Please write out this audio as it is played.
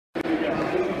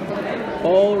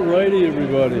Alrighty,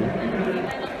 everybody.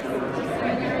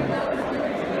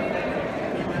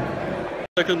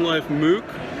 Second Life MOOC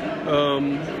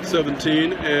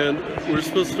 17, and we're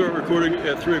supposed to start recording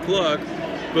at 3 o'clock,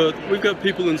 but we've got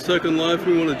people in Second Life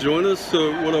who want to join us,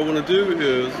 so what I want to do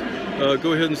is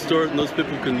go ahead and start, and those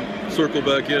people can circle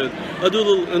back in. I'll do a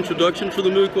little introduction for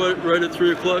the MOOC right at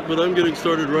 3 o'clock, but I'm getting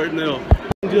started right now.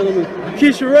 Ladies and gentlemen,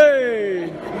 Keisha Ray!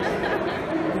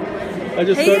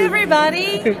 Hey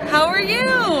everybody, how are you?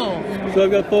 So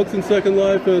I've got folks in Second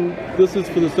Life, and this is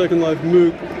for the Second Life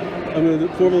MOOC. I'm going to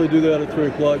formally do that at 3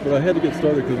 o'clock, but I had to get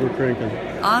started because we're cranking.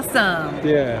 Awesome.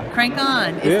 Yeah. Crank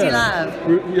on. ISTE Live.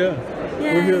 Yeah.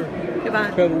 Yay. We're here.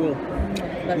 Goodbye. Travel will.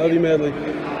 Love you madly.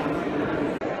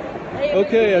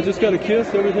 Okay, I just got a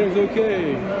kiss. Everything's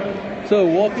okay. So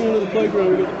walking into the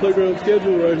playground, we got the playground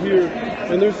schedule right here,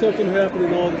 and there's something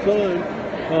happening all the time.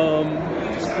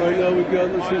 Right now we've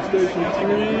got, let's see, station 3.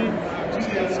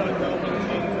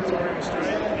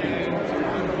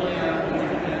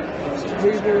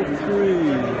 Table 3.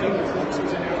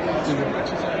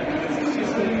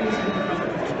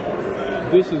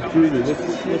 This is Judy.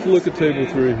 Let's look at table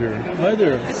 3 here. Hi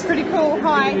there. It's pretty cool.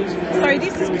 Hi. So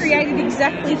this is created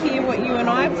exactly here what you and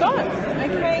I have got.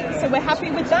 Okay, so we're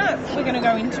happy with that. We're going to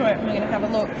go into it and we're going to have a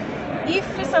look. If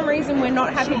for some reason we're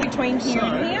not happy between here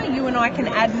and here, you and I can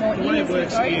add more in as we go.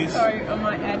 So I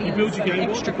might add in some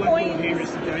extra coins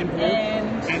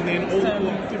and then all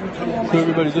the different colours. So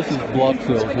everybody, this is block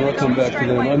cells. When I come back to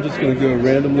them, I'm just going to go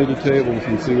randomly to tables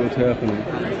and see what's happening.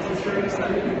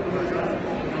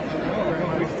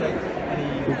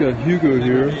 We've got Hugo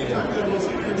here.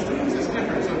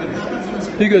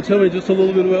 Hugo, tell me just a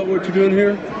little bit about what you're doing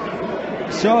here.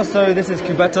 Sure, so this is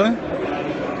Cubeto.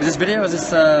 Is this video or is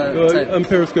this I'm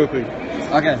periscoping.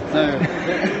 Okay, so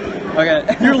okay.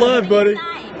 You're live, buddy.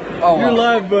 Oh, wow. You're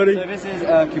live, buddy. So this is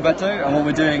Cubeto, and what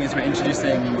we're doing is we're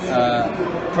introducing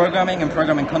programming and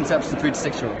programming concepts to 3 to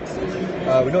 6 year olds.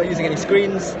 We're not using any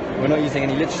screens, we're not using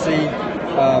any literacy.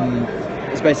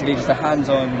 It's basically just a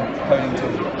hands-on coding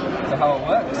tool. So how it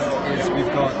works is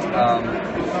we've got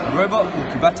a robot called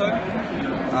Cubeto,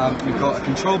 we've got a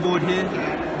control board here,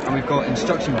 and we've got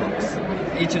instruction blocks.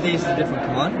 Each of these is a different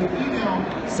command.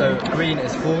 So green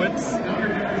is forwards,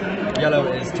 yellow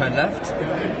is turn left,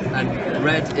 and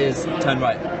red is turn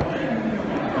right.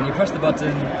 When you press the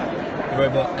button, the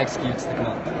robot executes the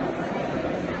command.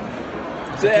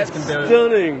 So that's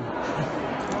stunning!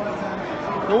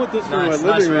 I want this for my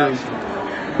living room.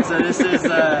 So this is,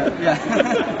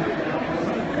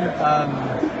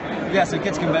 yeah, so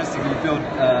kids can basically build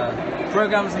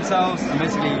programs themselves and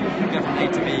basically get from A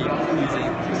to B using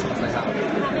the tools they have.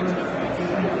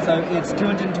 So it's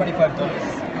 $225.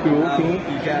 Cool, cool.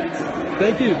 You get...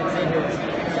 Thank you.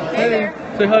 Hey there.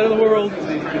 Say hi to the world.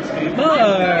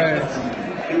 Hi.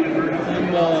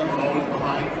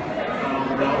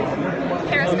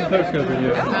 I'm periscoping,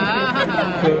 yeah.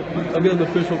 So I've got an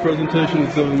official presentation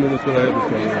in 7 minutes, but I have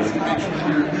this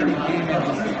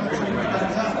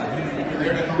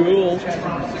one. Cool.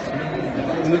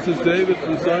 And this is David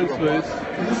from Science Space.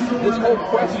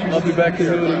 I'll be back to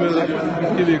you in a minute.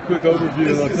 I'll give you a quick overview,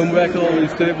 and I'll come back to all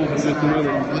these tables in just a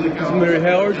minute. This is Mary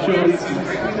Howard showing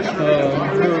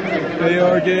her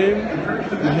AR game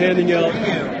and handing out.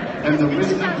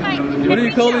 What do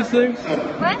you call these things?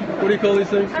 What? What do you call these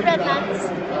things? Red nuts.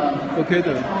 Okay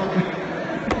then.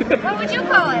 What would you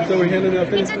call it? So we're handing out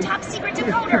things? It's a top secret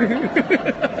decoder.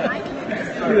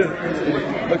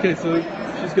 Yeah. Okay, so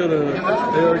she's got an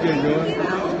AR game going.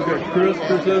 We've got Chris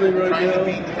presenting right now.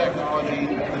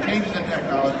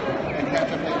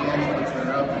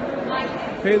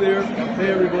 Hey there.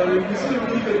 Hey everybody.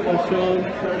 I'm Sean.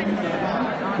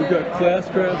 We've got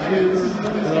Classcraft here,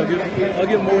 and I'll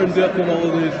get more in depth on all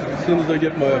of these as soon as I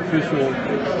get my official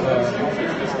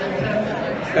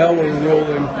hour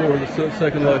rolling for the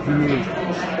Second Life MOOC.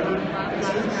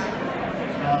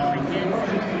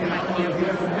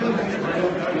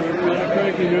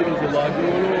 Here, there's a lot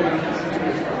going on.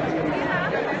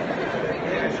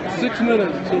 6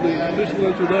 minutes till the official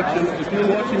introduction. If you're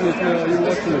watching this now, you're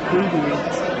watching a preview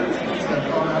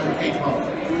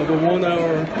of a 1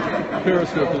 hour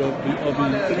periscope that I'll be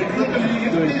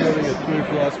doing starting at 3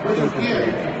 o'clock Central Time.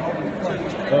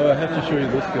 I have to show you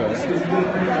this guy.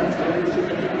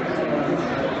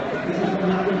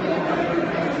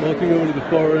 Walking over to the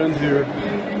far end here.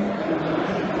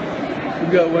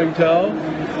 We've got Wang Tao.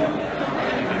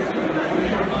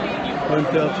 Wang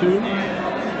Tao Chun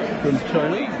from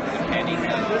China.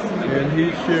 And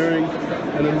he's sharing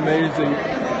an amazing,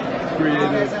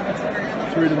 creative,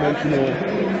 three-dimensional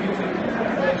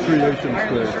creation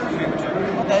space.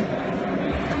 Okay.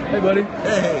 Hey, buddy.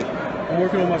 Hey. I'm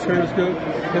working on my periscope.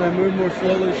 Can I move more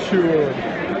slowly? Sure.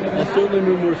 I'll certainly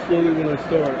move more slowly when I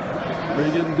start. Are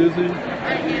you getting dizzy?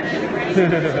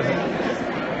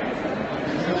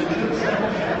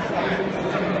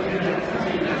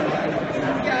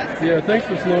 Yeah, thanks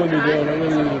for slowing me down. I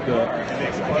really needed that.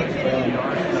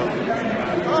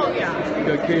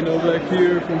 Got Kano back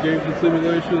here from Games and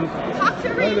Simulations. Talk to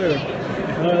me. Hi there.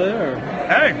 Hi there.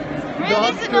 Hey.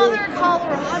 Man, it's another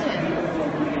Coloradan.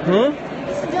 Huh?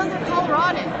 It's another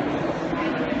Coloradan.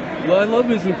 Well, I love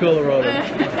me some Colorado.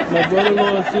 My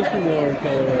brother-in-law and sister-in-law are in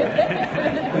Colorado.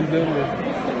 In Denver.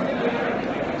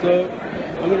 So,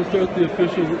 I'm going to start the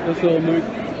official SLMOOC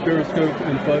Periscope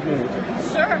in 5 minutes.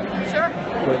 Sure.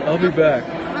 But I'll be back.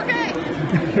 Okay.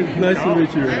 Nice to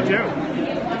meet you. You too.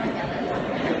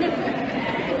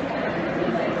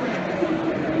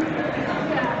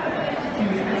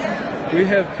 We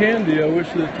have candy. I wish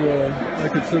that I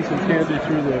could send some candy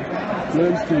through the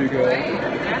lens to you guys.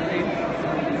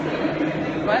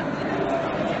 What?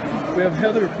 We have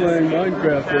Heather playing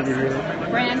Minecraft over here.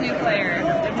 Brand new player. I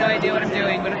have no idea what I'm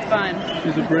doing, but it's fun.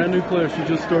 She's a brand new player. She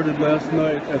just started last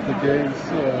night at the games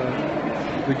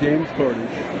party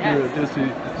here at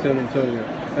ISTE San Antonio.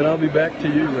 And I'll be back to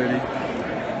you, lady.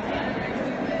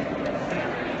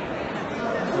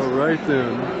 All right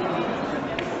then.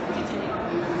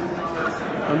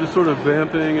 I'm just sort of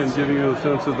vamping and giving you a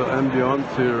sense of the ambiance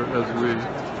here as we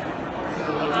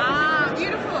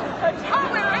Beautiful. Oh,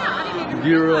 we're out. I didn't even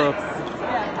gear realize. up.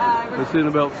 I see in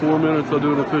about 4 minutes I'll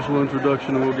do an official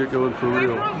introduction and we'll get going for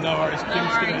real. No worries.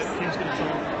 Kim's gonna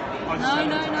talk. No,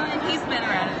 and he's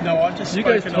better at it. No, I've just You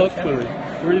guys spoken on talk camera. funny.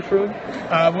 Where are you from?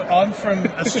 I'm from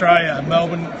Australia,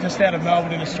 Melbourne, just out of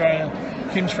Melbourne in Australia.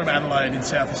 Kim's from Adelaide in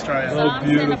South Australia. Oh,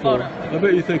 beautiful. I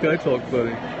bet you think I talk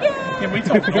funny. Yeah, we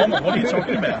talk normal. What are you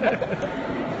talking about?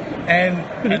 And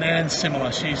Anne's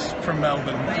similar. She's from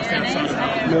Melbourne, just outside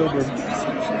of Melbourne.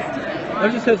 Melbourne. I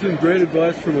just had some great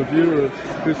advice from a viewer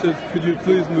who says, could you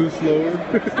please move slower?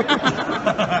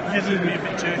 Yes, it'd be a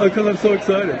bit too. Because I'm so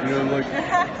excited, you know, I'm like,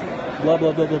 blah,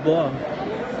 blah, blah, blah, blah.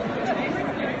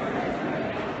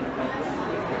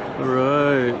 All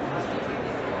right.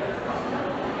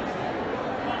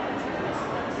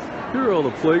 Here are all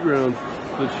the playgrounds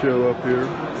that show up here.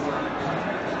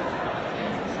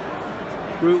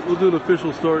 We'll do an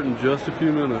official start in just a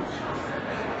few minutes.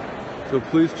 So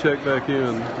please check back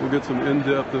in. We'll get some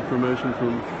in-depth information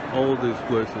from all of these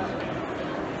places.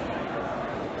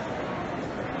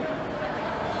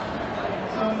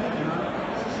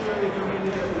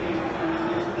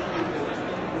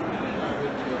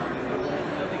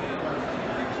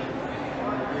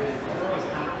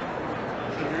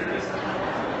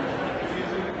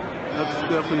 That's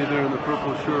Stephanie there in the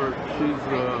purple shirt. She's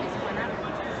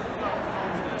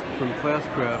from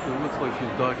Classcraft. It looks like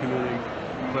she's documenting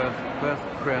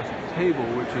Classcraft table,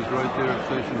 which is right there at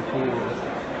Station 4.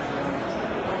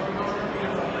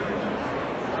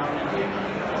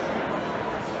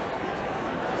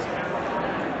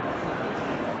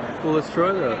 Well, let's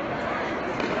try that.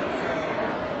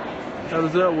 How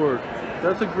does that work?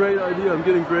 That's a great idea. I'm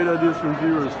getting great ideas from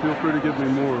viewers. Feel free to give me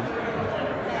more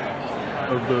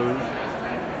of those.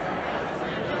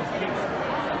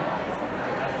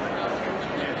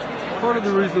 Part of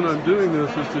the reason I'm doing this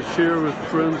is to share with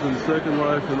friends in Second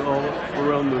Life and all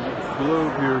around the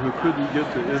globe here who couldn't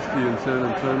get to ISTE in San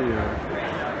Antonio.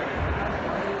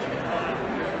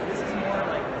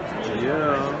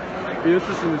 Yeah, it'd be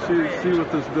interesting to see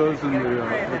what this does in the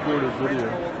recorded video.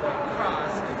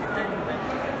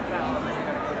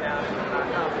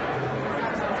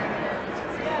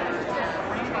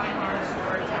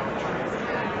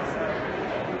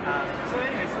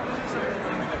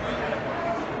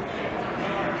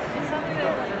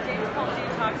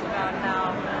 Talks about how,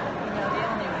 the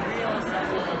only real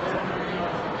assessment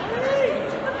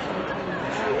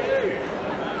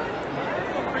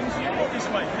What brings you all this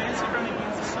way? Fancy running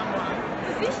into someone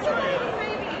in Australia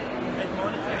at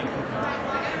Monaco.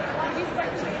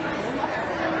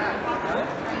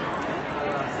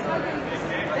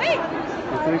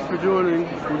 Well, thanks for joining.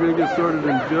 We're going to get started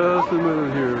in just a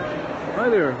minute here. Hi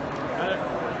there.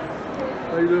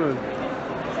 How you doing?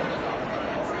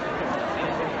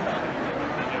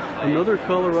 Another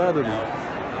Colorado.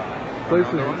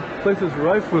 Place is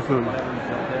rife with them.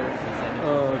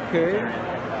 Kay,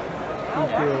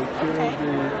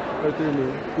 right there in the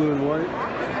blue and white,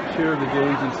 chair of the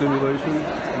Games and Simulations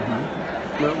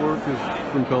Network, is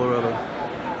from Colorado.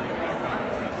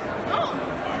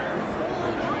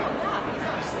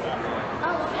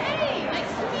 Hey,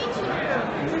 nice to meet you.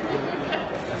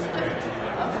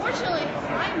 Unfortunately,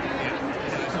 I'm doing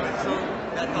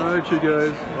Alright you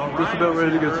guys, just about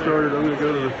ready to get started. I'm going to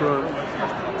go to the front.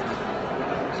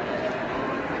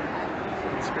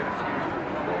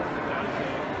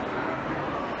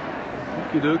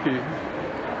 Okie dokie.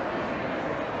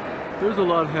 There's a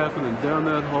lot happening. Down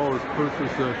that hall is poster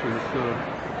session, so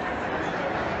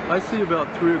I see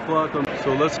about 3 o'clock,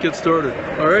 so let's get started.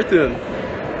 Alright then.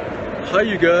 Hi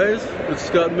you guys, it's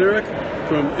Scottmerrick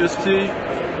from ISTE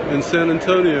in San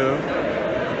Antonio.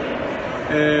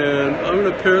 And I'm going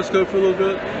to periscope for a little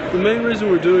bit. The main reason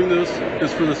we're doing this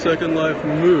is for the Second Life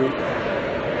MOOC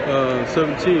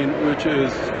 17, which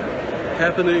is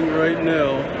happening right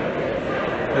now.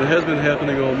 And it has been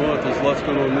happening all month. There's lots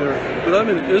going on there. But I'm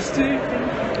in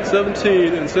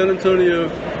ISTE2017 in San Antonio,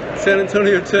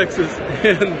 Texas.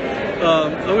 And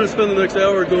I'm going to spend the next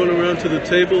hour going around to the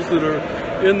tables that are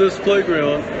in this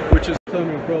playground, which is time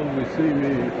you'll probably see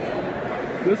me.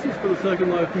 This is for the Second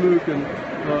Life MOOC, and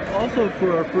also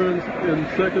for our friends in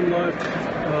Second Life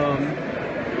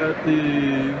at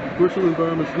the Virtual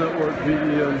Environments Network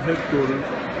VEN headquarters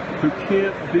who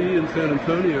can't be in San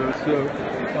Antonio. So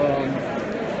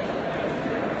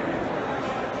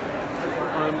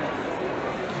I'm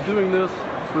doing this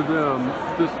for them.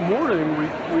 This morning we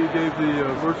gave the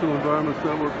Virtual Environments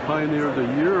Network Pioneer of the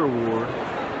Year Award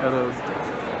at a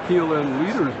PLN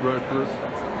Leaders Breakfast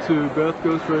to Beth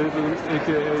Ghostraven,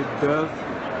 aka Beth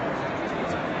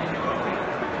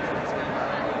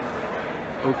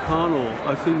O'Connell.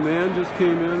 I see Nan just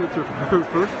came in. It's her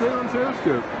first day on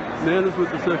Periscope. Nan is with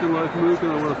the Second Life MOOC,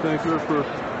 and I want to thank her for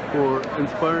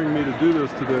inspiring me to do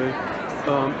this today.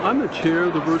 I'm the chair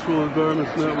of the Virtual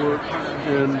Environments Network,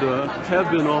 and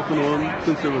have been off and on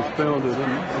since it was founded.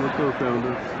 I'm a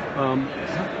co-founder.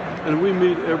 And we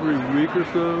meet every week or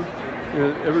so.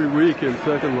 Every week in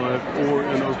Second Life or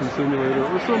in OpenSimulator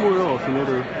or somewhere else,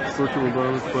 another virtual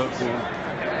environments platform.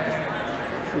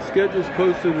 The schedule's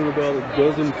posted in about a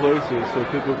dozen places so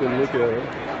people can look at it.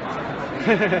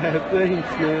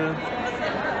 Thanks, man.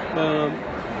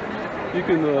 You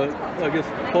can, I guess,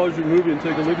 pause your movie and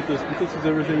take a look at this, but this is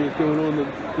everything that's going on.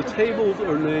 The tables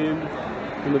are named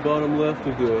in the bottom left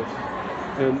of this,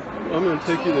 and I'm going to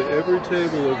take you to every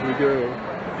table as we go,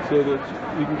 so that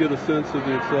you can get a sense of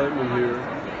the excitement here.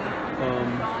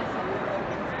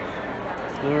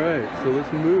 Alright, so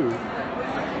let's move.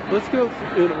 Let's go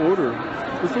in order.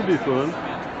 This will be fun.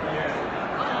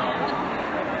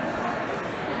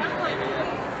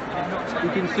 You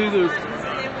can see there's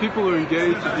people are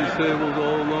engaged at these tables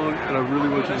all along, and I really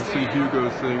want you to see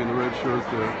Hugo's thing in the red shirt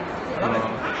there.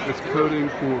 It's coding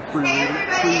for free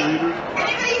readers.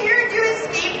 Anybody here do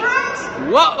escape rooms?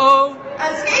 Whoa!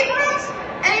 Escape rooms?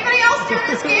 Anybody else doing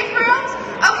escape rooms?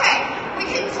 Okay, we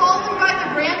can call them by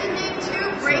the branded name too,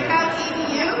 Breakout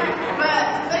EDU, but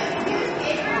let's do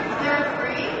escape rooms, they're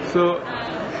free. So,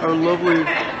 our lovely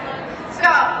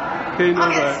Okay,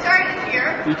 started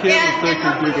here. You can't mistake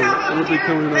your giggle. It'll be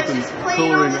coming up and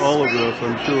coloring all of this,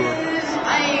 I'm sure. This is a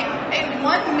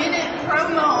 1-minute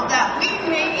promo that we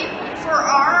made for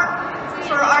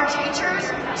our teachers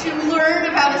to learn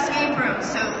about escape rooms.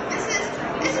 So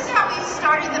this is how we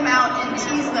started them out and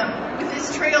teased them with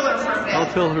this trailer for a bit.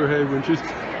 I'll tell her hey when she's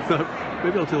not,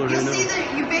 maybe I'll tell her hey now. You see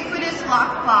the ubiquitous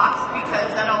lockbox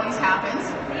because that always happens.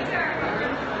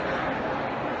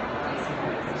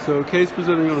 So Kay's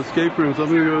presenting on escape rooms. I'm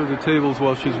going to go to the tables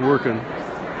while she's working.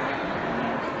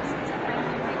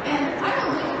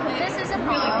 This is a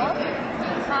poll.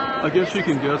 I guess you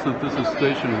can guess that this is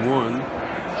station 1. And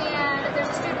there's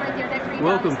a student right there that created.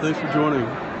 Welcome, thanks for joining.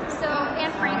 So,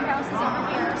 and Frank House is over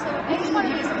here. So each one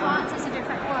of these spots is a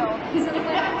different world. So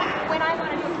when I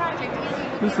want to do a project,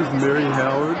 this is Mary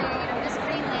Howard. This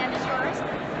green land is yours.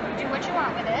 Do what you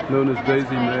want with it. Known as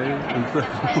Daisy May and Mrs.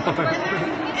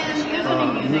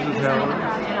 Howard.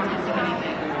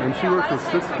 And she works with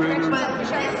 6th graders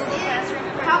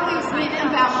how we went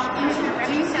about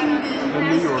introducing the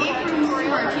escape rooms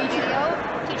to our teachers.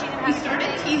 We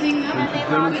started teasing them and she's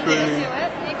demonstrating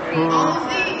all of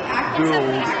the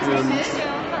builds in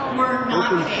were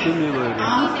not OpenSimulator.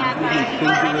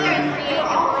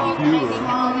 Viewer.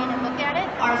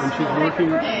 And she's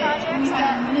working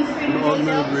in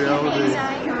augmented reality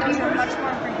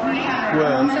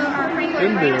quest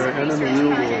in there and in the real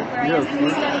world. Yes,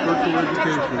 virtual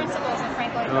education.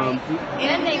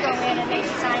 Then they go in and they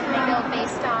design and they build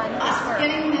based on this work.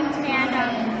 And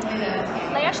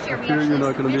last year we Here you're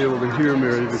not going to be able to hear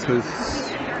Mary because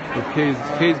of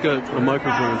Kay's got a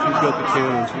microphone, she's got the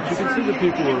cameras. You can see the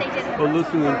people are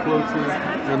listening closely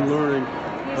and learning.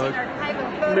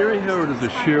 Mary Howard is a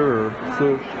sharer,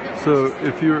 so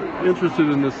if you're interested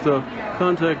in this stuff,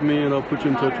 contact me and I'll put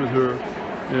you in touch with her.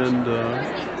 And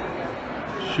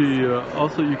She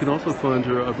also, you can also find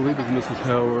her, I believe it's Mrs.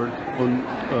 Howard, on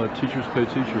Teachers Pay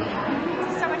Teachers.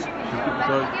 So much you can do.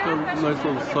 Got a nice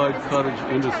little side cottage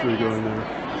industry going there.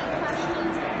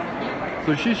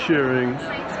 So she's sharing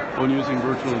on using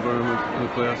virtual environments in the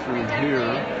classroom here.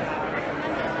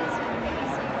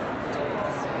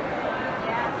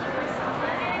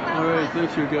 All right,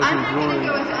 thanks you guys for joining.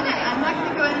 I'm not going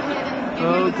to go ahead and give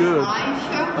Oh, you the good.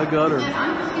 slideshow. I got her. And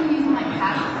I'm just going to use my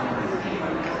passion.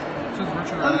 This is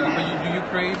virtual reality, but do you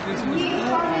create this in the school?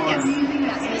 Yes.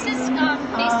 This is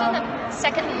based on the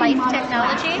Second Life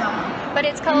technology, but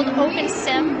it's called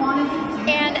OpenSim,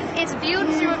 and it's viewed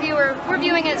through a viewer. We're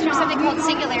viewing it through something called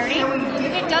Singularity.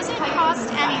 It doesn't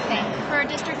cost anything for a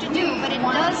district to do, but it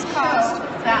does cost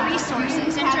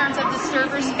resources in terms of the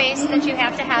server space that you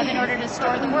have to have in order to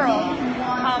store the world.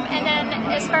 And then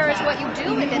as far as what you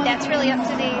do with it, that's really up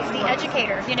to the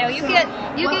educator. You know, you get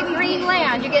green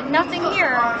land, you get nothing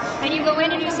here, and you go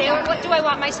in and you say, oh, what do I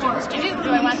want my students to do?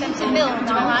 Do I want them to build?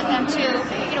 Do I want them to,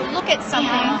 you know, look at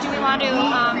something? Do we want to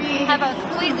have a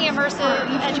completely immersive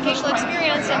educational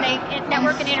experience and they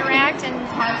network and interact and,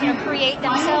 you know, create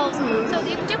themselves? So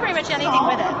you can do pretty much anything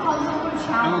with it.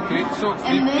 Okay, so if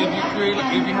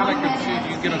you have like if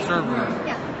you get a server,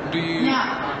 do you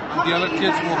the other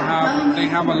kids will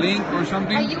have a link or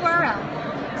something? A URL.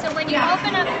 So when you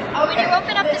open up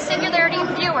the Singularity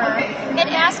viewer, it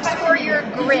asks for your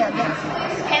grid,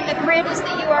 and the grid is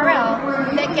the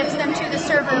URL that gets them to the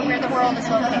server where the world is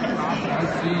located.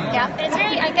 Yeah, and it's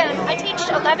very, again, I teach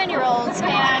 11-year-olds,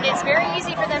 and it's very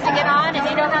easy for them to get on, and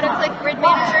they know how to click Grid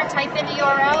Manager, type in the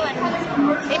URL,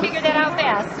 and they figure that out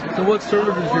fast. So what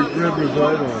server does your grid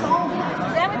reside on?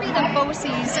 That would be the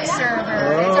BOCES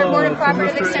server. It's our Board of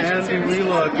Cooperative Extension Service.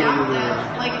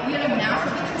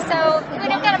 So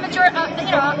we've got a majority, a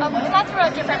plethora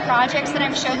of different projects that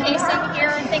I'm showcasing here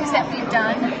and things that we've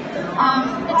done.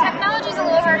 The technology is a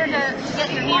little harder to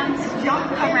get your hands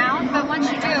around, but once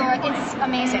you do, it's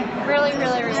amazing. Really,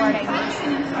 really rewarding.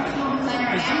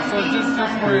 So just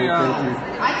for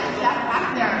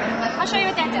I'll show you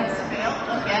what that does.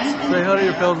 Say hi to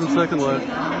your pals in Second Life.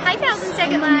 Hi, pals in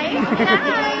Second Life.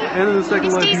 Hi. And in the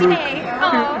Second Life Stacy MOOC. May.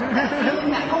 Oh.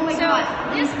 So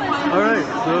this was. All right,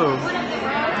 so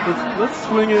let's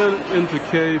swing into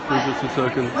K for just a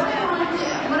second. What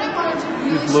I wanted to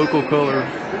really Use local show you color.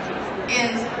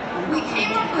 Is we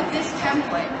came up with this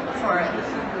template for it.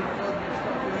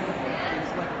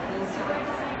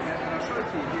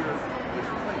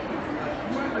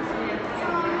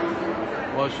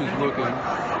 While she's looking,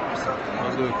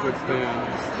 I'll do a quick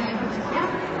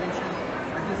pan.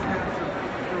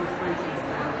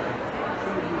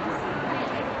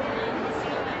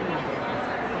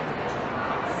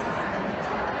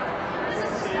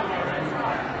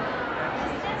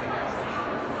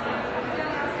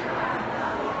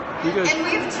 You guys, And we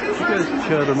have two versions.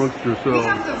 chat amongst We yourselves.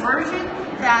 have the version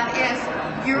that if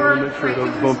your make sure I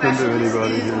don't curriculum bump into specialist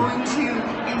anybody is here. going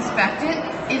to inspect it,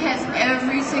 it has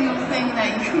every single thing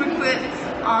that you would put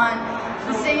on,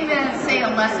 the same as, say, a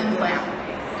lesson plan.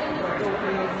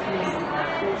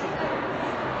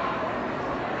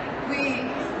 We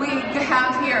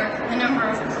have here the number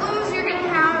of clues you're going to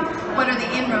have, what are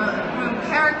the in-room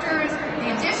characters,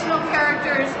 the additional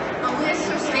characters, the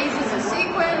list of stages of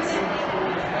sequence.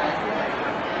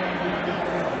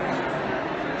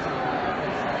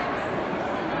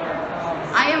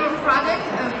 I am a product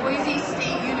of Boise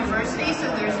State University, so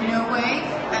there's no way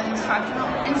that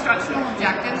instructional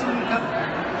objectives would go.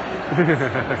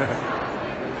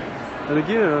 And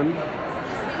again,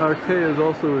 our K is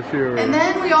also a sharer. And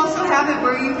then we also have it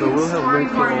where you can we'll have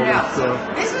links to all storyboard it out. this So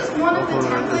stuff this is one of the up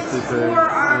on our templates ISTE for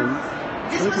our. I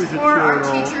This think we was should for share our it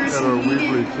all teachers at who our needed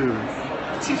Weebly too.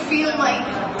 to feel like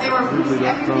they were putting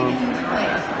everything Weebly.com. into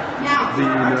place. Now, VE for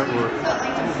our network. teachers that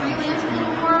like to freelance a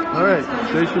little more. All right,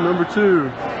 station number 2.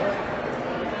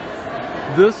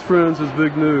 This, friends, is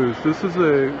big news. This is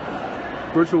a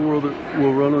virtual world that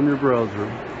will run on your browser.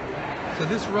 So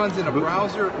this runs in a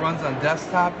browser, it runs on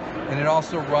desktop, and it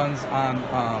also runs on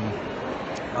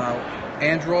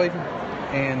Android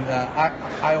and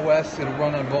iOS. It'll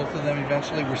run on both of them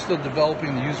eventually. We're still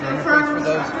developing the user interface for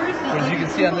those. But as you can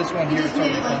see on this one here, it's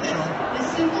already functional.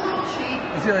 This simple little sheet.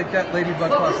 You see, like that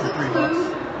ladybug costs me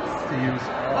 $3 to use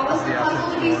What was off the the puzzle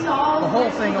Apple to be Store. solved? The whole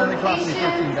What's thing the only cost me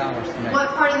location? $15 to make. What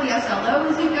part of the SLO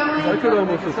is it going? I could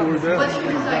almost afford What's that.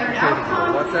 your desired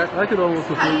outcome? What's that? I could almost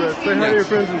afford that. Say hi to your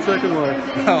friends in Second Life.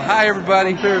 Oh, hi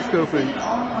everybody. Periscoping.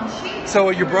 All in one sheet. So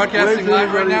you're broadcasting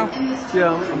live right now?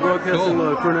 Yeah, I'm broadcasting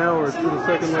live for an hour. It's for the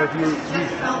Second Life MOOC.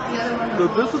 Just felt the other one So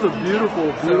was this is a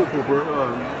beautiful, beautiful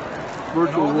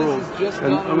virtual world,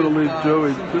 and I'm going to leave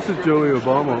Joey. This is Joey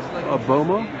Obama.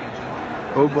 Obama?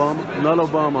 Not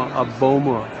Obama,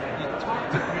 Obama.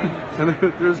 And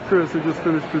there's Chris, who just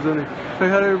finished presenting. Say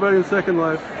hi to everybody in Second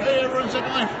Life. Hey, everyone in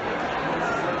Second Life.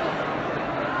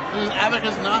 This is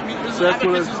Abacus, not meat. This is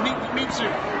Abacus's meat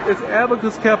suit. It's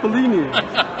Abacus Capellini.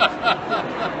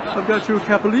 I've got your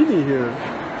Capellini here.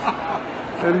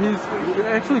 And he's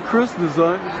actually Chris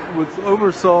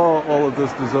oversaw all of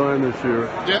this design this year.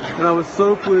 Yeah. And I was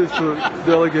so pleased to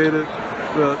delegate it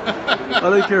that I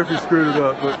didn't care if he screwed it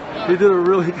up, but he did a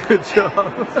really good job.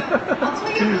 I'll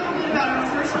tell you a little bit about our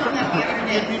first one that we ever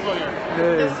did.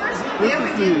 Hey, this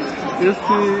is the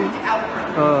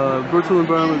ISTE Virtual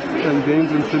Environments and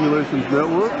Games and Simulations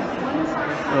Network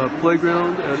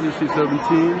playground at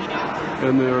ISTE17,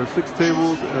 and there are 6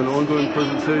 tables and ongoing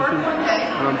presentations.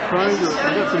 And I'm trying to,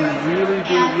 I got some really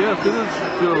good, yes, it is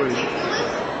Joey.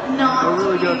 I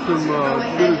really got some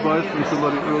good advice from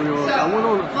somebody early on. I went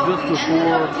on just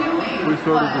before we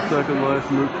started the Second Life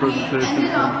MOOC presentation,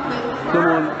 and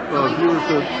someone, viewer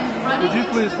said, would you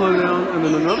please slow down? And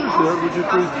then another said, would you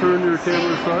please turn your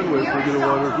camera sideways so we get a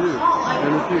wider view?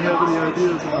 And if you have any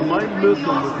ideas, I might miss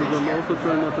them because I'm also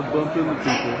trying not to bump into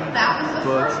people.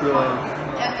 But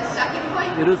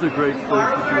it is a great space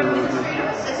to do those.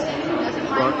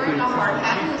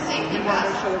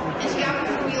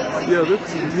 Yeah,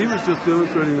 he was just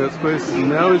demonstrating that space, and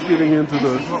now he's getting into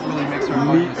the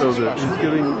meat of it. He's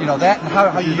getting, that and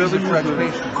how you use it for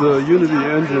education. The Unity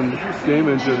engine, game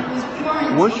engine.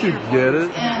 Once you get it,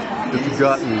 it's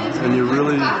gotten, and you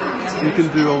can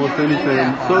do almost anything.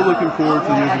 I'm so looking forward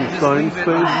to using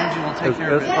SineSpace as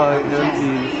SINE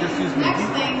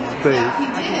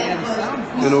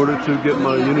space in order to get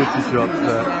my Unity jobs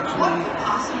back.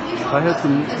 I had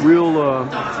some real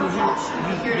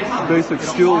basic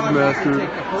skills mastered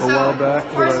a while back,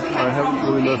 but I haven't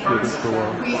really messed with it for a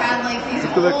while.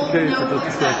 Let's go back to Kay for just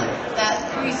a second. That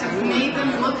we sort of made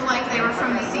them look like they were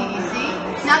from the CDC.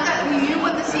 Not that we knew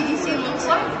what the CDC looks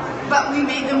like, but we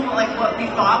made them look like what we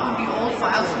thought would be old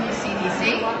files from the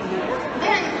CDC.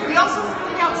 Then we also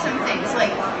found out some things,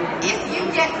 like if you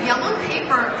get yellow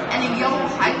paper and a yellow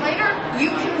highlighter,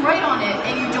 you can write on it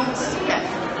and you don't see it.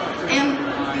 And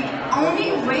the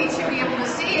only way to be able to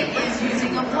see it is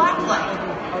using a black light.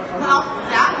 Well,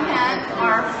 that meant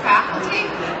our faculty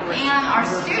and our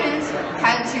students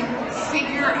had to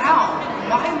figure out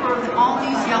why were all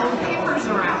these yellow papers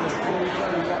around.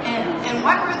 And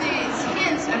why were these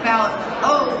hints about,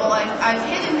 oh, well, I've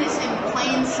hidden this in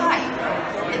plain sight.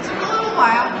 It took a little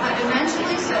while, but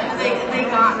eventually they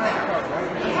got there.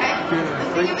 Okay? The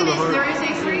thing of it is, there is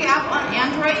a free app on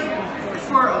Android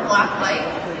for a black light.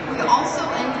 We also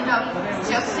ended up,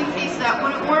 just in case that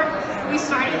wouldn't work, we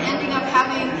started ending up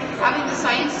having the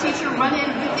science teacher run in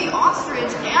with the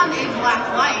ostrich and a black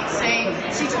light, saying,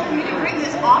 she told me to bring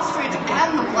this ostrich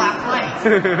and the black light.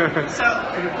 So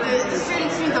the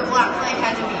students knew the black light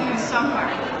had to be used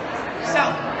somewhere. So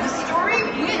the story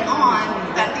went on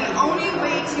that the only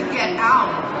way to get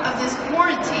out of this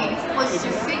quarantine was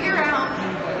to figure out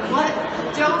what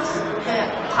dose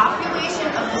the population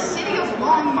of the city of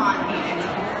Longmont needed.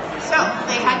 So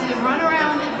they had to run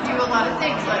around and do a lot of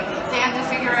things, like they had to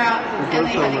figure out, and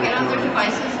they had to get on their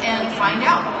devices and find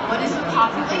out what is the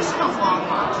population of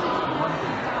Longmont.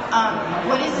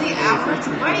 What is the average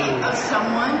weight of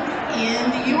someone in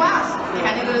the U.S.? They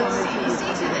had to go to the CDC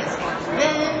to this.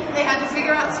 Then they had to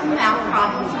figure out some math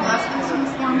problems. We left them some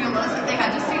formulas that they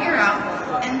had to figure out.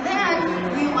 And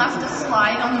then we left a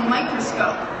slide on the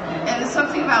microscope. And it was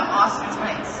something about ostrich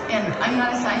mites. And I'm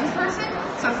not a science person,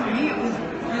 so for me it was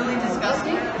really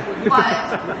disgusting.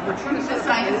 But the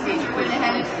science teacher went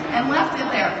ahead and left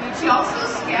it there. She also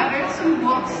scattered some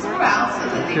books throughout so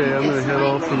that they could I'm going to head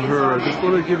off from her. I just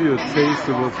want to give you a taste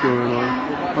of what's going on.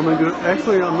 I'm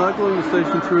not going to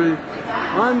Station 3.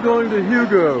 I'm going to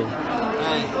Hugo.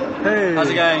 Hey. How's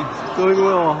it going? Going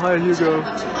well. Hi, Hugo.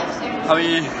 How are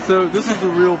you? So this is the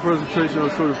real presentation I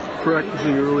was sort of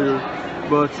practicing earlier.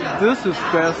 But this is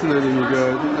fascinating, you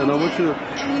guys, and I want you to,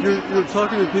 you're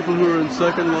talking to people who are in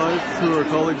Second Life, who are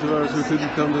colleagues of ours who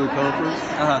couldn't come to the conference,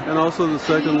 and also the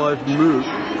Second Life MOOC.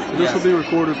 This will be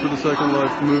recorded for the Second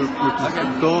Life MOOC, which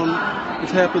is gone,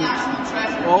 it's happened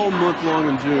all month long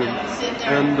in June,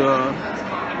 and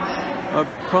I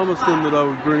promised them that I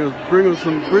would bring them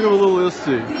a little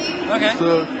ISTE. Okay.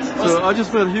 So I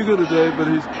just met Hugo today, but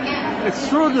he's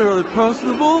extraordinarily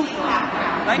personable.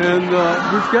 And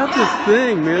we've got this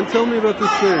thing, man. Tell me about this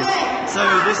thing. So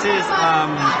this is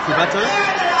Fubeto.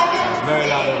 It's very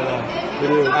loud over there. It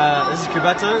is. This is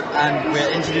Cubeto, and we're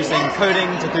introducing coding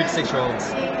to 3 to 6 year olds.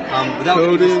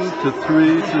 Coding to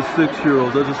 3 to 6 year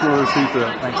olds. I just want to repeat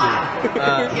that. Thank you.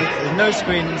 With no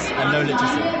screens and no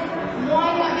literacy.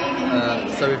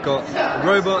 So we've got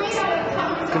robot,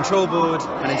 control board,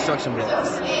 and instruction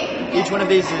blocks. Each one of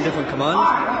these is a different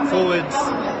command: forwards,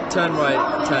 turn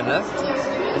right, turn left,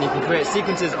 and you can create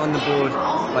sequences on the board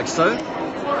like so.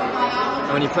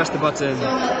 And when you press the button,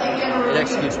 it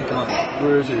executes the command.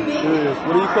 Where is he? There he is.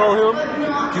 What do you call him?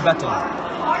 Cubeto.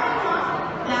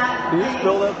 Can you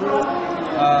spell that for me?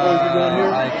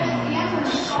 I can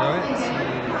show it.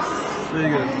 There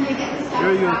you go.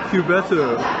 There you go, Cubeto.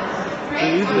 The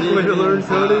easiest way to learn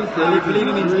coding? I believe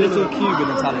it means little cube in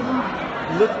Italian.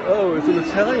 Oh, it's an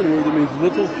Italian word that means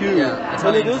little cube. Yeah,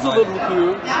 and it is a little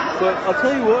cube, but I'll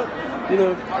tell you what, you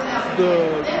know, the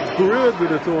grid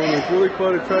that it's on is really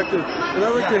quite attractive. And I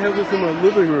like to have this in my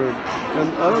living room. And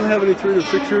I don't have any 3 to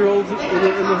 6 year olds in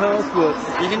the house, but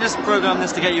you can just program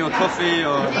this to get you a coffee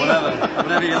or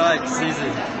whatever you like. It's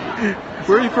easy.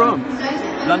 Where are you from?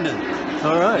 London.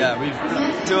 All right. Yeah,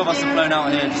 2 of us have flown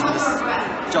out here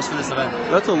just for this event.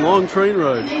 That's a long train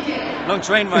ride. Long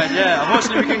train ride, yeah.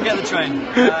 Unfortunately, we couldn't get the train.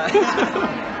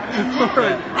 All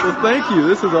right. Well, thank you.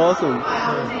 This is awesome.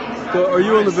 So, are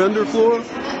you on the vendor floor?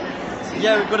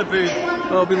 Yeah, we've got a booth.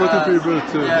 I'll be looking for your booth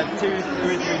too. Yeah,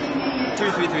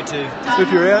 2332.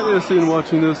 If you're at ISTE and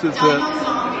watching this, it's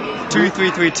at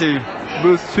 2332.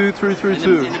 Booth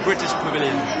 2332. In the British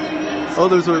Pavilion. Oh,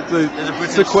 there's a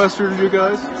sequestered you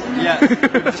guys? Yeah,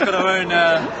 we've just got our own...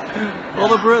 All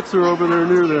the Brits are over there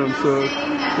near them, so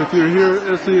if you're here at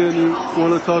ISTE and you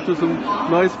want to talk to some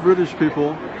nice British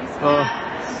people,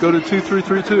 go to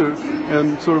 2332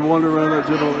 and sort of wander around that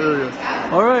general area.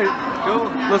 All right,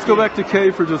 let's go back to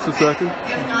Kay for just a second.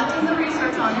 We have not done the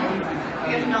research on it.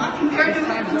 We have not compared it with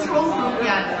the control group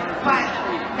yet, but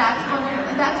that's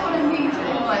what I'm being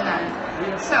told by them.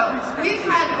 So we've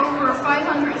had over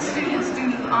 500 students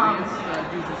do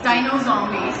Dino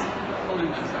Zombies,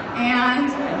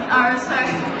 and our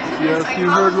yes, you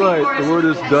heard right. The word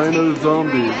is Dino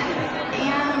Zombies.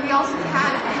 And we also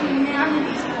had a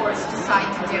humanities course decide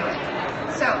to do it.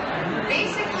 So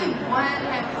basically,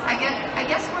 I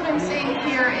guess what I'm saying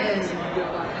here is,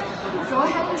 go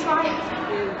ahead and try it.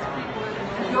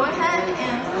 Go ahead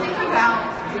and think about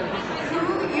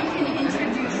who you can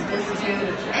introduce this to,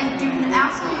 and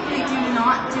absolutely do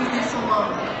not do this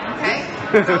alone, okay?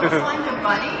 Go find a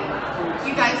buddy.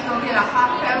 You guys go get a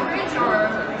hot beverage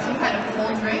or some kind of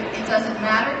cold drink, it doesn't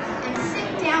matter, and sit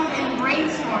down and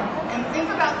brainstorm and think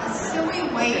about the silly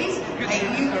ways that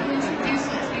you can introduce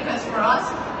this, because for us,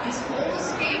 this whole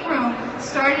escape room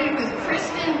started with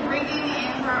Kristen bringing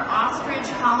in her ostrich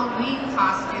Halloween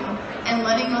costume and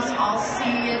letting us all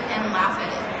see it and laugh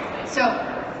at it. So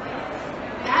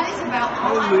that is about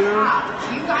all I have.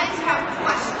 Do you guys have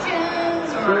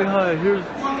questions? Or say hi. Here's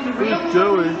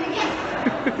Joey.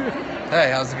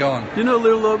 Hey, how's it going? You know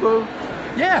Lear Lobo?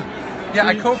 Yeah,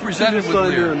 I co-presented with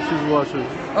Lear. She's watching.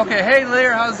 Okay, hey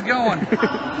Lear, how's it going?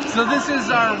 So this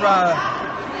is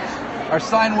our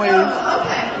sine wave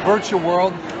virtual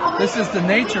world. This is the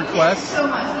Nature Quest.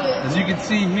 As you can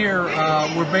see here,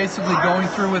 we're basically going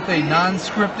through with a no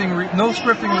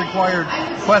scripting required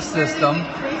quest system,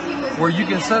 where you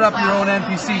can set up your own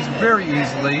NPCs very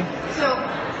easily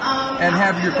and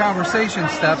have your conversation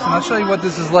steps. And I'll show you what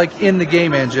this is like in the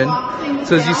game engine.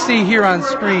 So as you see here on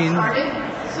screen,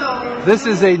 this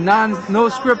is a no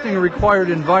scripting required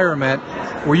environment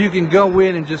where you can go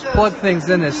in and just plug things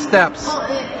in as steps.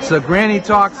 So Granny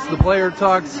talks, the player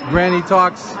talks, Granny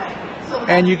talks,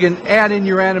 and you can add in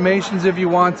your animations if you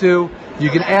want to.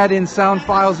 You can add in sound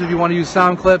files if you want to use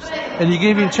sound clips, and you can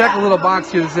even check a little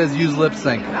box here that says use lip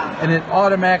sync, and it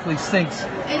automatically syncs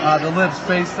the lips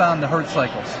based on the hertz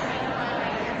cycles.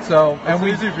 So, and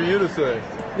it's easy for you to say.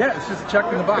 Yeah, it's just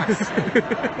checking the box.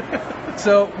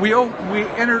 So we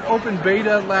entered open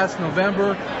beta last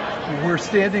November. We're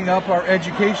standing up our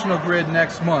educational grid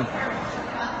next month.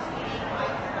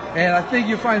 And I think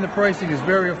you'll find the pricing is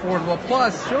very affordable.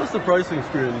 Plus, show us the pricing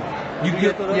screen. You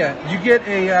get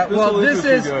a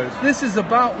this is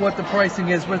about what the pricing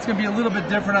is, but it's going to be a little bit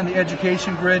different on the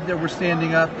education grid that we're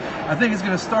standing up. I think it's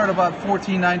going to start about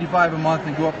 $14.95 a month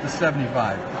and go up to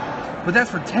 $75. But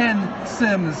that's for 10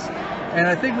 sims, and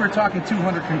I think we're talking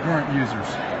 200 concurrent users.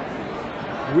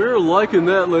 We're liking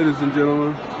that, ladies and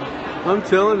gentlemen. I'm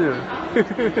telling you.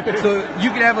 So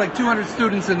you can have like 200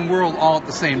 students in the world all at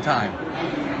the same time.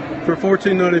 For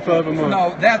 $14.95 a month.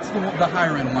 No, that's the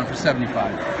higher end one for $75.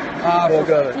 Got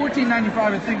it. $14.95,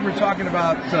 I think we're talking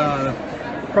about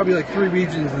probably like 3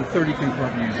 regions and 30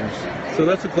 concurrent users. So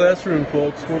that's a classroom,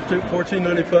 folks.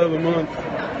 $14.95 a month.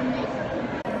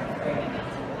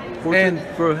 And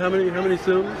for how many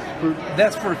sims?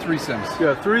 That's for 3 sims.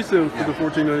 Yeah, 3 sims for the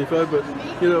 $14.95. But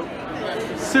you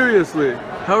know, seriously,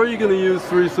 how are you going to use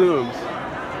 3 sims?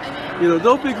 You know,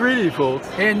 don't be greedy, folks.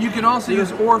 And you can also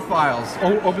use OR files,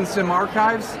 OpenSim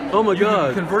archives. Oh my God!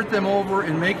 You can convert them over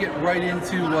and make it right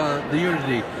into the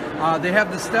Unity. They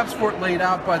have the steps for it laid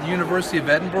out by the University of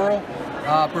Edinburgh.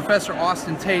 Professor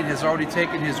Austin Tate has already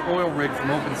taken his oil rig from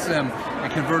OpenSim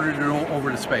and converted it over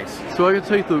to space. So I can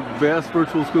take the vast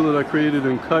virtual school that I created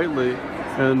in Kitely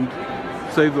and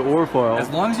save the OR file. As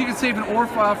long as you can save an OR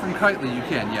file from Kitely, you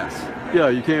can, yes. Yeah,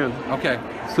 you can. Okay.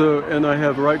 So, and I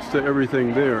have rights to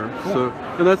everything there. Cool. So,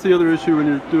 and that's the other issue when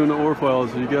you're doing the OR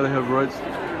files, you got to have rights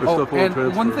or stuff on transfer.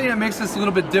 And one thing that makes this a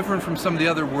little bit different from some of the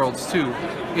other worlds too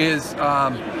is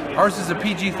ours is a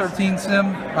PG-13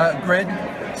 sim grid,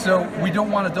 so we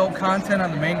don't want adult content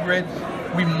on the main grid.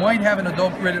 We might have an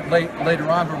adult grid later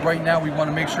on, but right now we want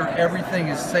to make sure everything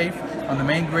is safe on the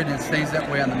main grid and it stays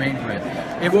that way on the main grid.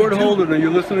 Lord Holden, are you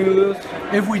listening to this?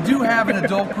 If we do have an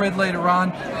adult grid later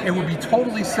on, it will be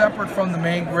totally separate from the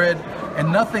main grid,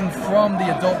 and nothing from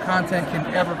the adult content can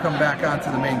ever come back onto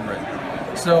the main grid.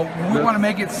 So we want to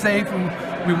make it safe,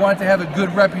 and we want it to have a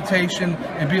good reputation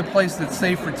and be a place that's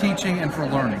safe for teaching and for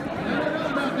learning.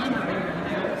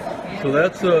 So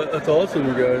that's awesome,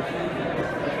 you guys.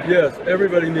 Yes,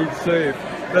 everybody needs safe.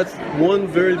 That's one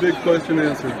very big question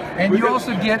answered. And you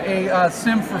also get a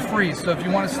sim for free. So if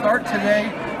you want to start today,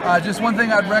 just one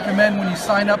thing I'd recommend when you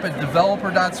sign up at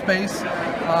developer.space,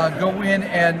 go in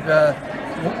and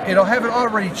it'll have it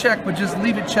already checked, but just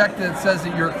leave it checked that it says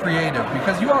that you're creative,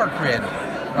 because you are creative.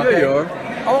 Okay? Yeah, you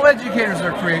are. All educators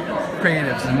are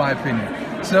creatives, in my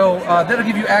opinion. So that'll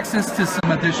give you access to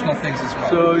some additional things as well.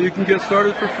 So you can get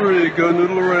started for free, go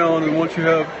noodle around, and once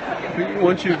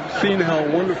you've seen how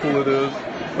wonderful it is,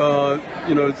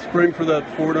 you know, spring for that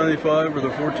 $4.95 or the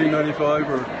 $14.95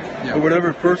 or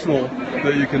whatever personal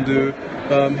that you can do.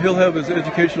 He'll have his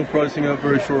educational pricing up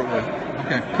very shortly.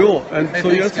 Okay. Cool. And hey,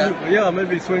 so thanks, yeah,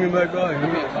 maybe swinging back by.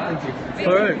 Okay, thank you.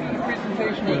 All right.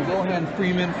 Presentation with Wilhelm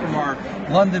Freeman from our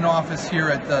London office here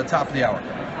at the top of the hour.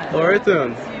 All right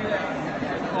then.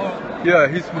 Yeah,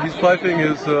 he's piping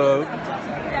his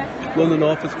London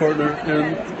office partner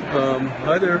in.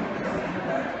 Hi there.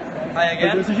 Hi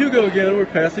again. There's Hugo again. We're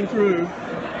passing through.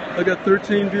 I got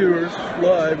 13 viewers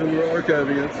live, and we're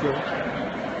archiving it. So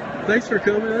thanks for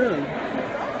coming in.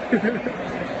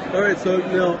 All right. So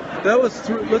now that was.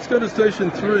 Let's go to station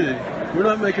 3. We're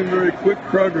not making very quick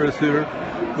progress here,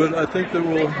 but I think that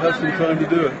we'll have some time to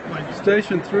do it.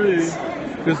 Station 3 is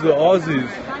the Aussies.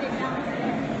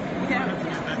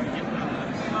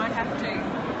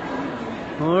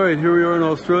 All right, here we are in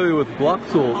Australia with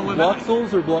Bloxels.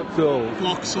 Bloxels or Bloxels?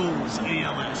 Bloxels,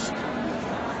 ELS.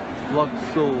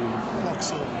 Bloxels.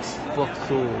 Bloxels.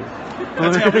 Bloxels.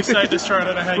 That's how we say it in Australia. I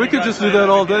don't know how we could just do that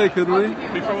all day, couldn't we?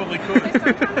 We probably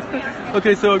could.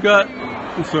 Okay, so I've got.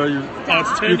 I'm sorry, you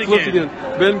flipped again.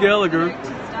 Ben Gallagher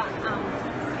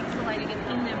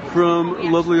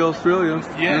from lovely Australia.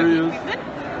 Yeah. There he is.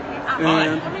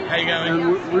 Hi. How you going?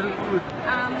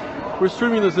 And we're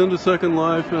streaming this into Second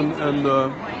Life and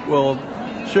well,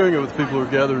 sharing it with people who are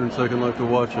gathered in Second Life to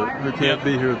watch it, who can't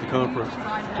be here at the conference.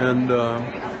 And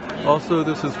also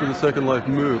this is for the Second Life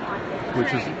MOOC,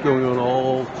 which is going on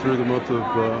all through the month of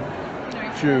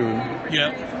June.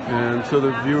 Yeah. And so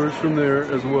there are viewers from there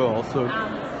as well. So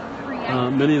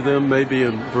many of them may be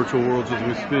in virtual worlds as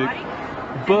we speak.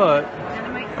 But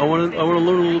I want to learn a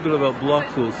little bit about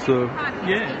Bloxels. So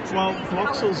yeah, well,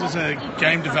 Bloxels is a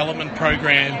game development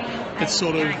program that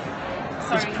sort of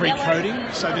is pre-coding,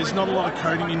 so there's not a lot of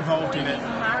coding involved in it,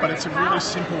 but it's a really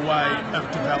simple way of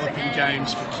developing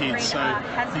games for kids. So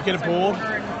you get a board,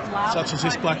 such as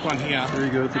this black one here. There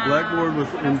you go. It's a blackboard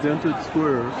with indented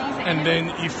squares. And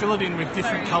then you fill it in with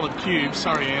different coloured cubes.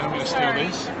 Sorry, Anne, I'm going to steal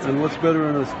this. And what's better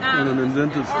in an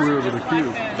indented square with a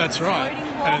cube? That's right.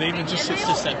 And it even just sits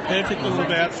just that perfect little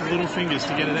about for little fingers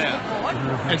to get it out.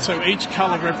 And so each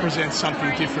colour represents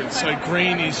something different. So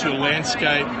green is your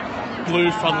landscape.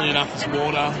 Blue, funnily enough, is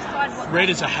water.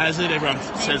 Red is a hazard. Everyone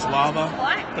says lava,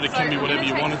 but it can be whatever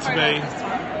you want it to be.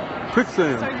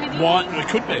 Quicksand. White, it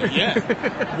could be, yeah.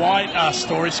 White are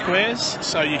story squares,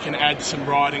 so you can add some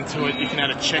writing to it. You can add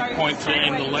a checkpoint to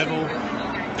end the level.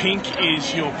 Pink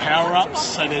is your power-ups,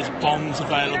 so there's bombs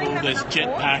available, there's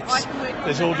jetpacks,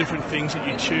 there's all different things that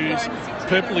you choose.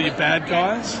 Purple are your bad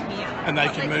guys, and they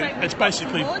can move. It's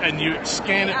basically, and you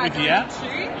scan it with the app,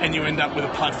 and you end up with a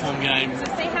platform game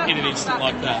in an instant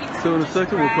like that. So in a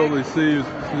second we'll probably see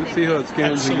how it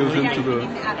scans and goes into the...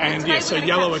 And yeah, so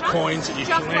yellow are coins that you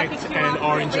collect, and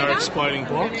orange are exploding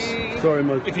blocks. Sorry,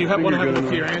 if you want to have a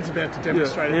look here, Anne's about to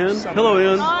demonstrate. Yeah. Anne? Hello,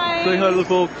 Anne. Hi. Say hi to the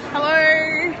folks. Hello.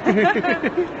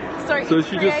 Sorry, so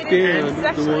she just scanned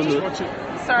the one that...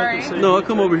 Sorry. No, I'll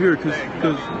come over here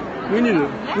because we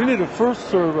need to first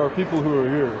serve our people who are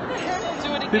here.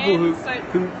 Do it again. People who so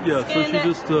she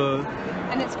just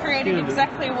and it's created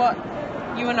exactly what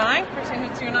you and I, pretend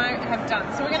it's you and I, have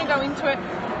done. So we're going to go into it.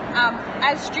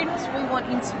 As students, we want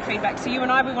instant feedback. So you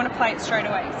and I, we want to play it straight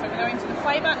away. So we go into the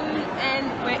play button and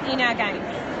we're in our game.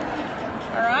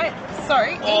 All right. So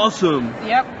awesome.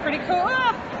 Yep. Pretty cool.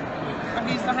 I've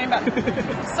used the home button.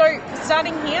 So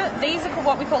starting here, these are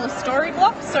what we call a story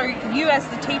block. So you as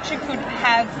the teacher could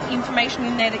have information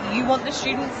in there that you want the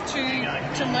students to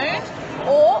learn.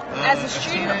 Or as a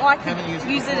student, I could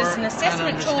use it as an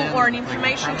assessment tool or an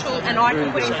information tool, and I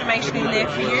can put information in there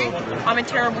for you. I'm a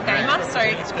terrible gamer, so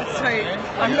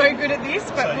I'm no good at this,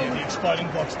 but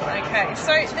okay.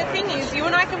 So the thing is, you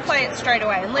and I can play it straight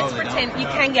away, and let's pretend you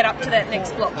can get up to that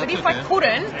next block. But if I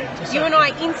couldn't, you and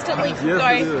I instantly could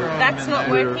go, that's not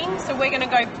working, so we're going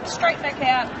to go straight back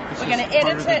out, we're going to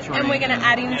edit it, and we're going to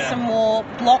add in some more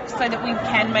blocks so that we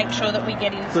can make sure that we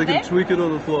get into so there. So you can tweak it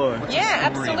on the fly. Yeah,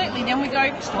 absolutely. Then we go,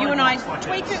 you and I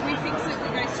tweak it, we fix it, we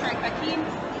go straight back in,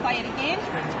 play it again.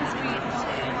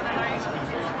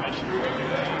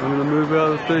 I'm going to move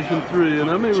out of Station 3, and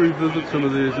I may revisit some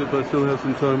of these if I still have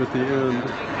some time at the end.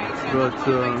 But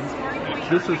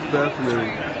this is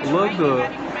fascinating. I love the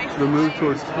move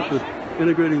towards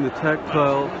integrating the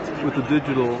tactile with the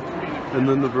digital and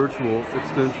then the virtual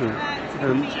extension.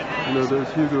 And, you know, there's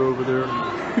Hugo over there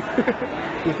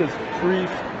with his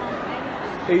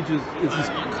ages, it's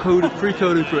just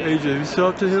pre-coded for ages. Have you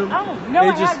talked to him? Oh, no,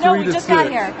 ages I have. No, we 3 to just 6. got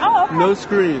here. Oh, okay. No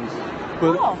screens.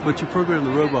 But you program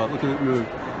the robot. Look at it move.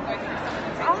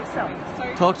 Awesome.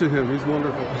 Talk to him. He's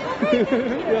wonderful.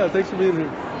 Yeah, thanks for being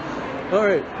here. All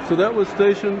right, so that was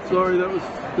Station 3. I'm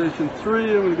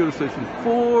going to go to Station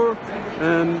 4.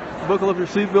 And buckle up your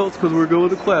seatbelts because we're going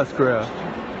to Classcraft.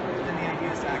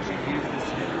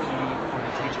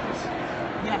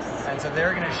 And so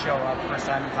they're going to show up first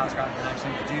time in Classcraft and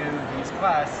actually do these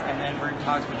quests, and then we're in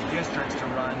talks with the districts to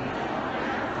run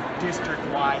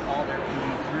district-wide all their PD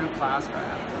through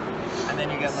Classcraft. And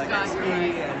then you get like XP,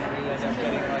 and you end up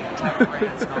getting like tech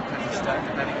grants and all kinds of stuff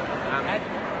depending on the format.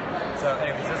 So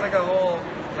anyways, there's like a whole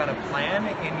kind of plan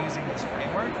in using this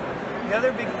framework. The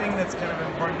other big thing that's kind of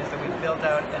important is that we built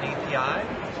out an API,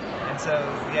 and so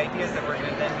the idea is that we're going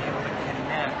to then be able to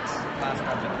connect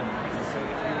Classcraft to other places. So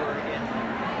if you were in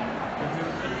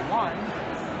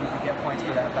you can get points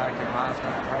for that back to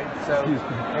Classcraft, right? So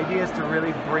the idea is to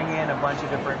really bring in a bunch of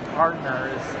different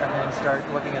partners and then start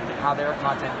looking at how their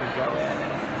content could go in.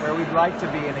 And where we'd like to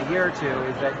be in a year or two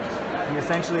is that you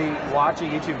essentially watch a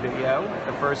YouTube video,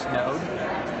 the first node,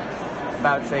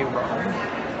 about, say, Rome.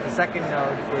 The second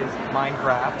node is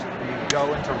Minecraft. You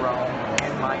go into Rome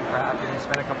in Minecraft and you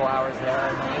spend a couple hours there,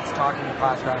 and then it's talking to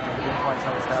Classcraft and doing points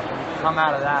on the stuff, and you come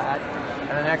out of that.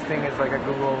 And the next thing is like a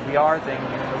Google VR thing,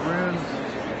 you know, the runes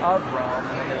of Rome,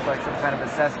 and then there's like some kind of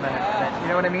assessment, you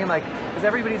know what I mean? Like, because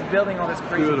everybody's building all this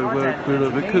crazy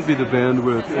content. It could be the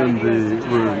bandwidth in the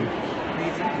room.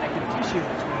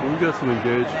 We've got some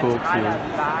engaged folks here.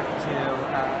 Back to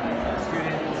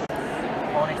students'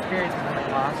 own experience within the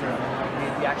classroom,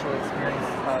 and the actual experience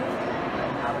of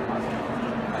how the classroom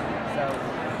is. So,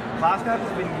 Classcraft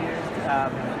has been used,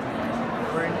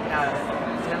 we're in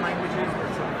 10 languages, we're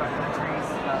 75 countries,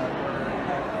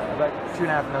 about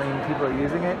 2.5 million people are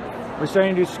using it. We're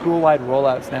starting to do school-wide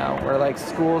rollouts now, where like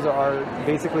schools are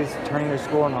basically turning their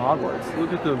school into Hogwarts.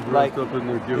 Look at them dressed up in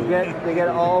their guild. They get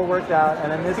all worked out,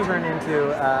 and then this turned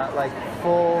into like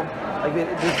full, like it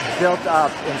just built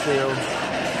up into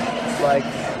like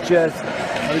just.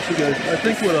 Actually, guys, I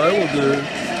think what I will do,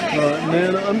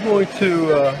 Nana, I'm going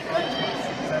to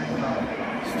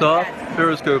stop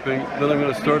periscoping, then I'm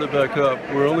going to start it back up.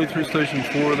 We're only through Station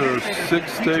 4. There are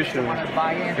 6 stations,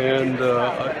 and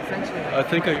I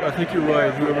think you're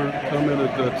right. Whoever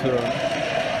commented that.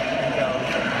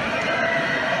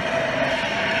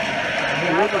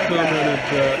 Whoever commented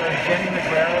that. Jenny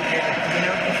McGuire gave a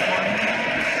keynote this morning.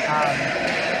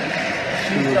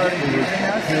 She started using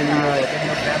us in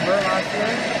November last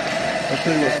year. I'll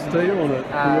tell you what, stay on it.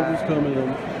 Whoever's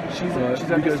commenting. You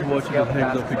guys watching it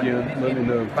hangs up again, let me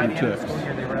know by through the end of text. the school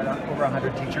year, they were at over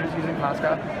 100 teachers using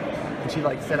Classcraft, and she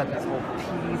like set up this whole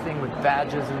PD thing with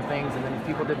badges and things, and then if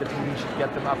people did the PD, she'd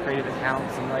get them upgraded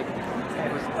accounts, and like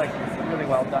it was like really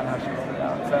well done how she rolled it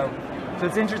out. So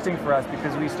it's interesting for us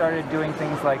because we started doing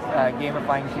things like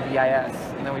gamifying QBIS,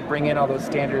 and then we bring in all those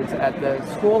standards at the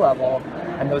school level,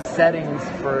 and those settings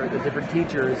for the different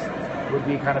teachers would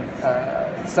be kind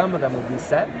of, some of them would be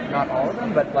set, not all of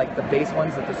them, but like the base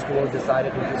ones that the school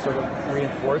decided would just sort of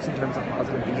reinforce in terms of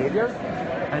positive behavior.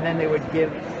 And then they would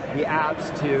give the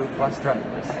apps to bus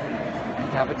drivers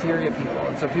and cafeteria people.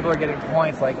 And so people are getting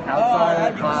points like outside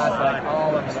of the class, like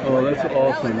all of them. Oh, that's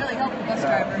awesome. That would really help the bus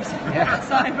drivers. Yeah.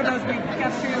 Outside for those big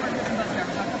cafeteria workers and bus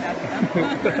drivers. I'll come back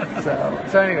to them.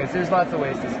 So anyways, there's lots of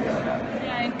ways to scale it up.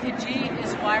 Yeah, and Kajit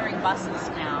is wiring buses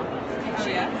now.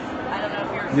 Kajit. I don't know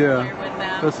if you're familiar with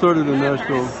them. That started in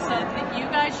Nashville. So you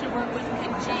guys should work with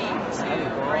Kajit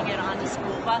to bring it onto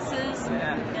school buses.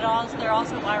 They're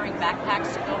also wiring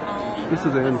backpacks to go home. This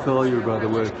is Ann Collier, by the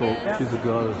way, folks. She's a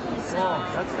goddess. So,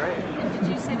 that's great. And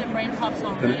did you say the Brain Pop's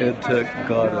already? An ed tech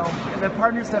goddess. The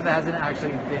partner stuff hasn't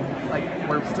actually been, like,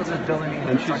 we're still just building these.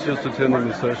 And she's just attending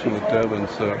the session with Devin,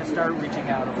 so. We're going to start reaching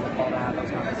out over the fall to have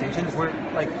those conversations. We're,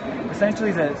 like,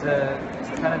 essentially the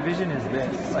kind of vision is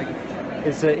this, like,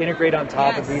 is to integrate on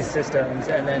top of these systems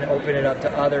and then open it up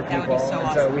to other people.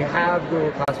 So we have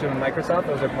Google Classroom and Microsoft,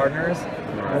 those are partners,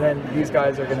 and then these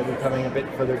guys are going to be coming a bit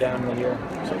further down in the year.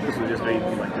 So this will just be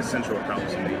like the central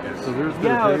accounts and make So there's the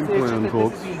game plan,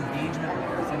 folks. This is the engagement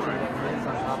layer, essentially, that lives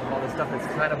on top of all this stuff that's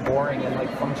kind of boring and like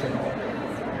functional.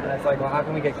 And it's like, well, how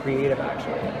can we get creative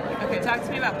actually? Okay, talk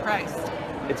to me about price.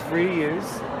 It's free to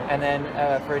use, and then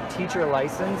for a teacher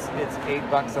license, it's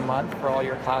 $8 a month for all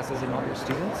your classes and all your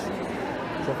students.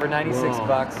 So for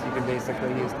 $96, you can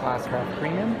basically use Classcraft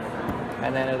Premium,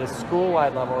 and then at a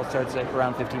school-wide level, it starts at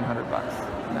around $1,500,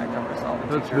 and that covers all the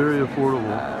teachers. That's very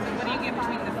affordable. What do you get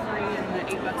between the free and the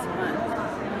 $8 a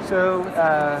month? So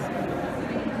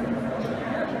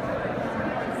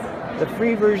the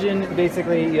free version,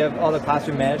 basically, you have all the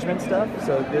classroom management stuff.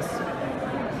 So this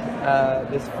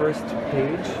first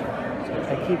page,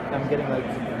 I'm getting like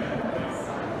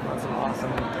lots of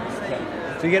awesome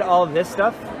stuff. So you get all of this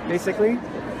stuff, basically,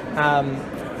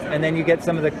 and then you get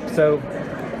some of the, so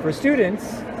for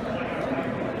students,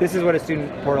 this is what a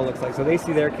student portal looks like. So they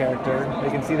see their character, they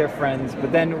can see their friends,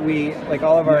 but then we, like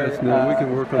all of our we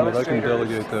can work on it. I can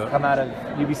delegate that. Come out of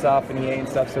Ubisoft and EA and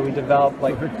stuff, so we develop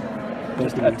like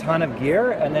just a ton of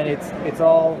gear, and then it's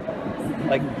all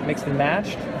like mixed and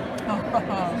matched.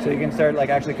 So you can start like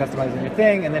actually customizing your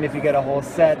thing, and then if you get a whole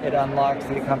set, it unlocks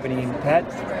the accompanying pet.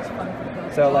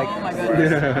 So like,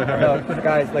 so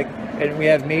guys, like, and we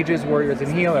have mages, warriors,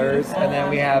 and healers, and then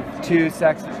we have two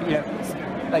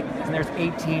like, and there's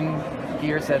 18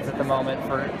 gear sets at the moment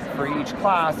for each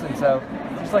class, and so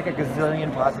there's like a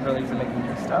gazillion possibilities of making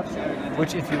new stuff.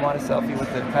 Which, if you want a selfie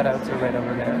with the cutouts, are right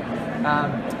over there.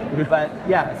 But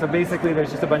yeah, so basically,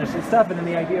 there's just a bunch of stuff, and then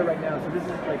the idea right now. So this is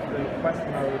like the quest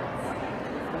mode.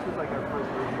 This was like our first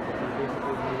version. So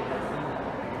basically,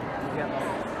 you get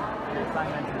like the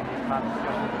assignments and these class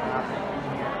discussions that are happening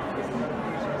in here. This is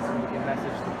notifications, and you can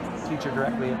message the teacher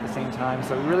directly at the same time.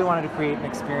 So we really wanted to create an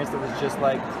experience that was just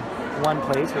like one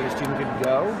place where the student could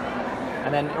go,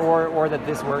 and then or that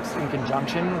this works in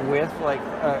conjunction with like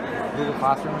Google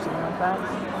Classroom or something like that.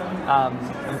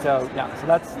 And so yeah, so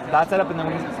that's set up, and then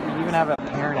we even have a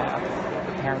parent app.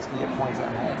 The parents can get points at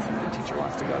home if the teacher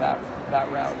wants to go that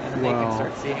route, and then they can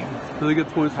start seeing. Do they get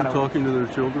points for talking to their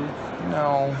children?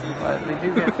 No, but they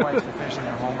do get points for finishing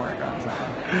their homework on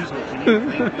time.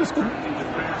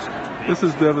 This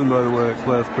is Devin, by the way, at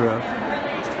Classcraft.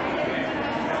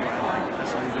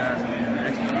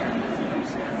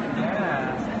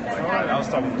 I was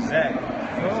talking to Zach.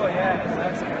 Oh yeah,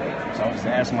 that's great. So I was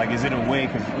asking, like, is it a way,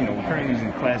 because, you know, we're currently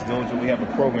using Class Dojo, we have a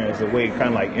program as a way to kind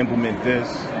of like implement this,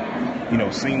 you know,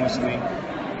 seamlessly.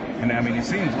 And I mean, it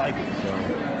seems like it, so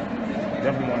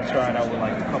definitely want to try it out with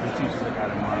like a couple of teachers that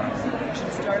got in mind. You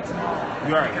should start small.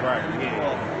 Right,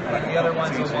 yeah. Like the other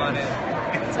ones will want it.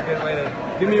 It's a good way to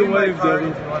give me a wave,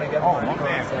 Devin. If you want to get my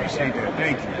man, appreciate that.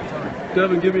 Thank you.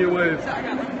 Devin, give me a wave.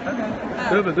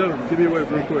 Okay. Devin, give me a wave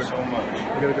real quick. So much.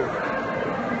 I gotta go.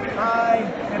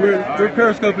 Hi. We're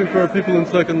periscoping for our people in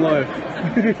Second Life.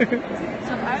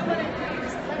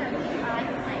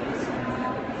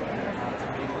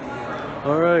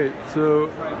 All right, so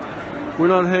we're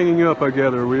not hanging up, I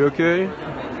gather. Are we okay?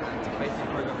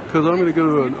 Because I'm going to go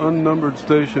to an unnumbered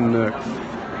station next.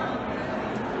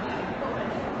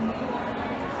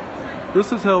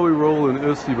 This is how we roll in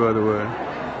ISTE, by the way.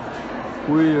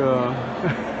 We,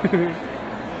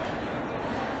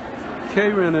 Kay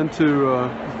ran into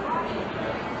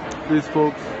these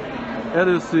folks at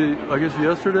ISTE, I guess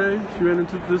yesterday. She ran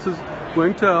into, this is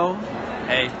Wang Tao.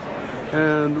 Hey.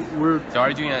 and we're... So are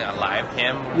you doing a live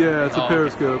cam? Yeah, it's a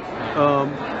Periscope.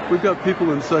 We've got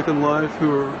people in Second Life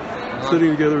who are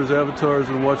sitting together as avatars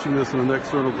and watching this in an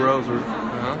external browser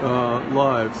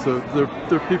live. So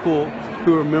they're people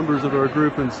who are members of our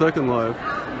group in Second Life,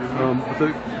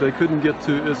 but they couldn't get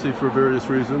to ISTE for various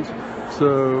reasons.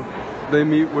 So they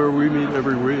meet where we meet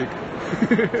every week.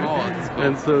 That's cool.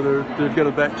 And so they've got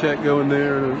a back chat going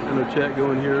there and a chat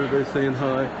going here. They're saying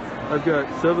hi. I've got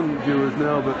 7 viewers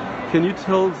now, but can you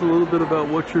tell us a little bit about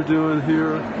what you're doing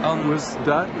here with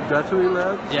Datui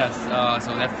Labs? Yes,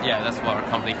 so that's what our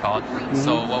company called.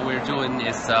 So what we're doing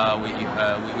is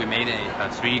we made a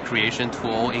 3D creation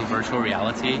tool in virtual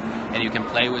reality, and you can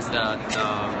play with the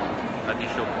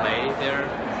digital clay there,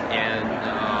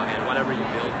 and whatever you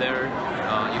build there,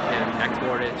 you can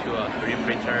export it to a 3D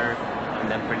printer and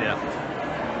then print it out.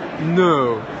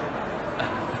 No.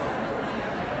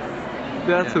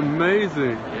 That's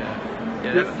amazing.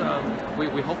 Yeah, that's,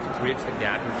 we hope to bridge the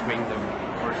gap between the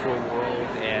virtual world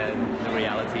and the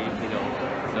reality,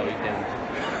 so you can,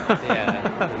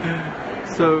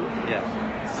 So,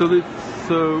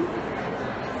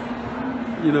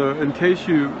 in case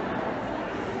you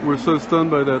were so stunned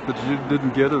by that you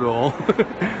didn't get it all,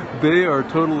 they are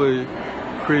totally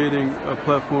creating a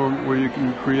platform where you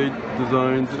can create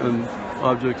designs and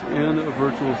objects in a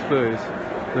virtual space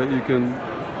that you can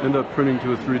end up printing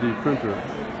to a 3D printer.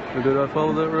 Did I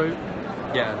follow that right?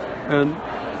 Yeah.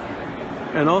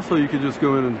 And also you could just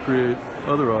go in and create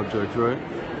other objects, right?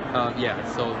 Yeah.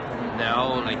 So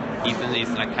now, Ethan is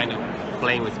kind of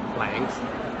playing with blanks,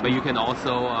 but you can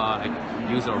also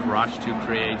use a brush to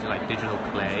create digital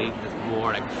clay. It's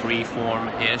more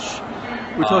free-form-ish.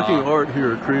 We're talking art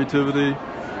here, creativity,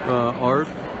 art,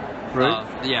 right?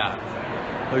 Yeah.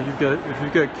 If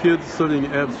you've got kids studying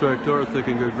abstract art, they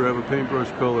can go grab a paintbrush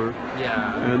color.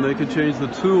 Yeah. And they can change the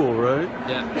tool, right?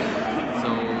 Yeah.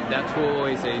 So that tool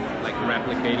is a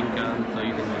replicating gun, so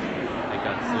you can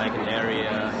select an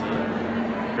area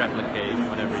and replicate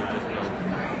whatever you just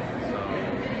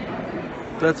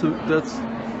built. That's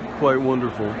quite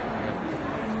wonderful.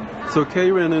 So Kay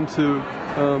ran into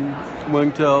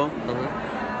Wang Tao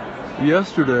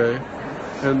yesterday,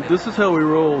 and this is how we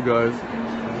roll, guys.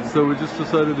 So we just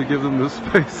decided to give them this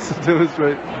space to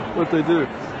demonstrate what they do.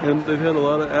 And they've had a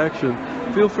lot of action.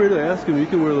 Feel free to ask him. You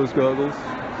can wear those goggles.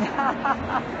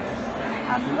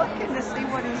 I'm looking to see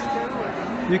what he's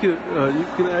doing. You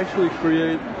can actually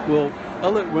create, well,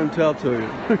 I'll let Wen Tao tell you.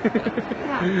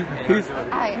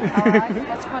 Hi,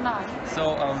 what's going on?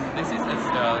 So this is a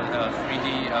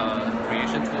 3D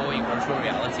creation tool in virtual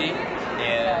reality,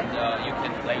 and you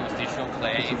can play with digital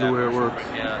clay in the way it works.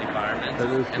 Environment. That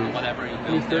is and whatever you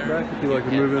build step back if you like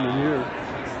to move in here.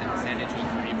 And send it to a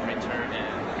 3D printer and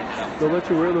print it out. They'll let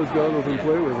you wear those goggles and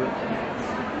play with it.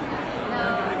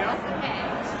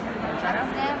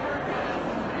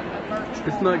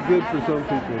 It's not good for some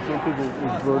people. Some people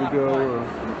it's vertigo or.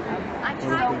 So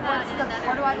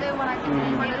what do I do when I get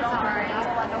put it on? How do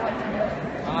I know what to do?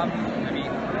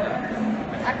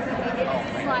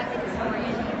 It's slightly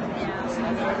disorienting.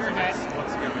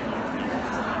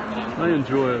 I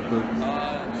enjoy it, but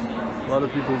a lot of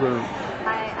people don't.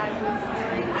 I was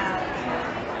very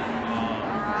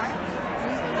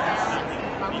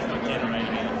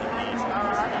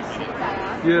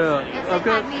Yeah, I've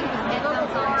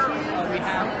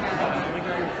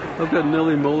got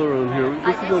Nellie Muller on here.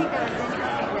 This is feel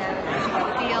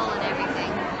and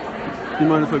everything. You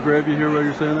mind if I grab you here while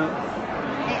you're saying that?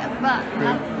 Yeah, but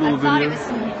I thought it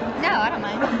was. No, I don't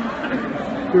mind.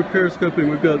 We're periscoping.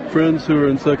 We've got friends who are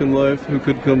in Second Life who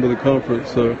could come to the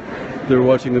conference, so they're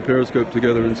watching the periscope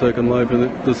together in Second Life.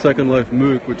 And the Second Life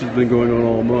MOOC, which has been going on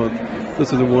all month,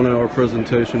 this is a 1-hour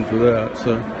presentation for that.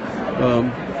 So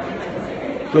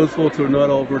those folks are not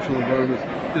all virtual environments.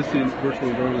 ISTE Virtual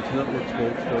Environments Network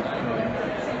folks, but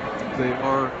they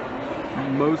are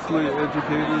mostly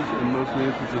educators and mostly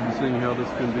interested in seeing how this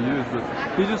can be used. But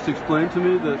he just explained to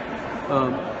me that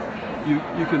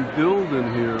you can build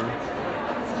in here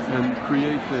and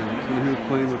create things. And he was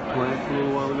playing with planks a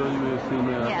little while ago. You may have seen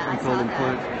that. Yeah, we call them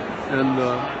planks. And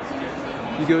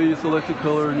you select a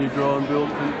color and you draw and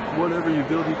build, and whatever you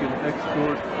build you can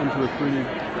export into a 3D,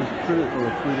 print it on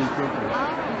a 3D printer.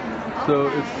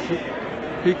 So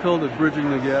he called it bridging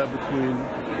the gap between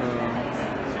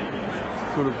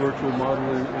sort of virtual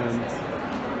modeling and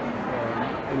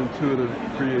intuitive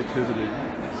creativity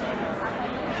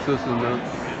system.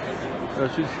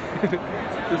 This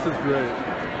is great.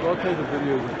 All kinds of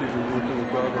videos of people working with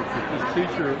goggles. This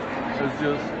teacher has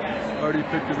just already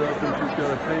picked it up and she's got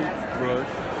a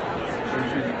paintbrush and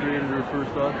she's created her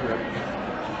first object.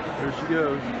 There she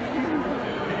goes.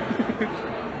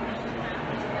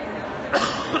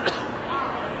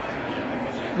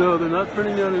 No, they're not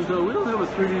printing out Intel. We don't have a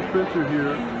 3D printer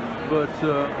here, but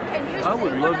I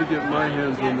would love to get my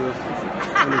hands on this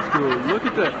when it's good. Look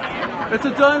at that. It's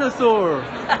a dinosaur.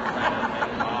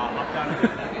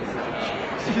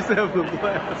 She's having a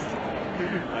blast.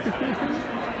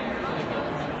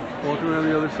 Walk around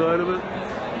the other side of it.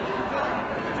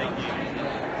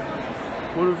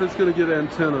 Wonder if it's going to get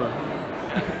antenna.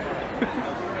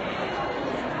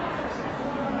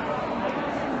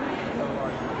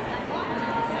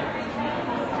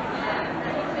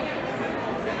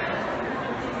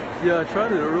 Yeah, I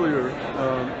tried it earlier,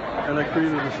 and I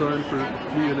created a sign for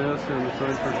DNS and a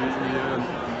sign for DEN,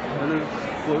 and it's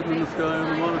floating in the sky on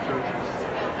the monitor.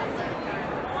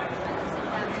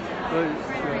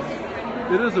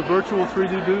 It is a virtual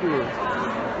 3D doodler.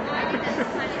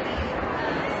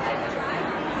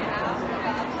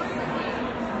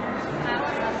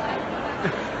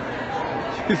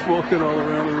 She's walking all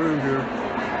around the room here.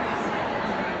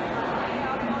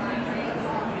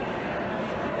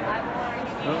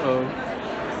 Uh-oh.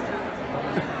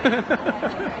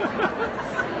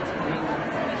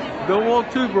 Don't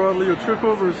walk too broadly, you'll trip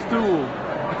over a stool.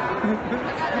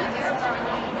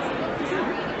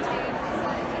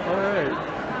 Alright.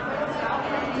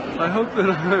 I hope that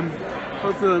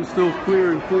I'm still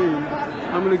clear and clean.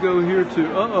 I'm gonna go here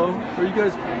to are you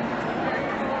guys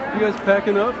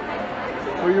packing up?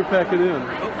 Or you're packing in?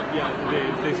 Oh, yeah,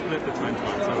 they split the time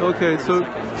slot. So okay,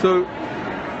 so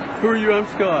who are you? I'm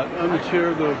Scott. I'm the chair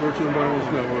of the Virtual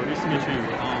Environments Network. Nice to meet you.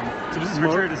 So this is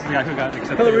Richard. This is the guy who got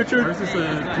accepted. Hello, Richard. Ours is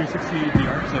a 360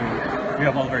 DR, so we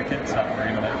have all of our kits that we're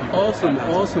going to let people.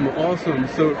 Awesome.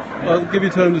 So I'll give you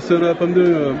time to set up. I'm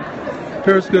doing a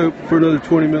Periscope for another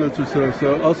 20 minutes or so.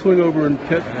 So I'll swing over and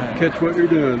catch what you're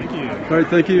doing. Thank you. All right,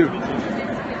 thank you.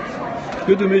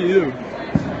 Good to meet you.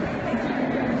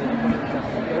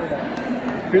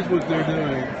 Here's what they're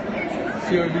doing.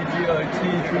 CRBGIT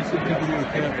 360 video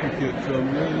capture kit, so I'm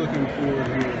really looking forward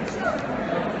here.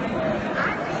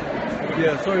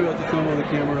 Yeah, sorry about the film on the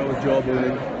camera, I was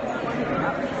jawboning.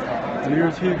 And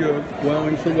here's Hugo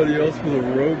wowing somebody else with a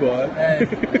robot. And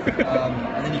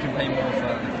then you can pay more for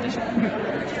the condition.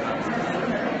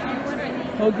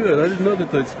 Oh good, I didn't know that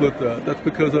they'd split that. That's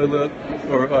because I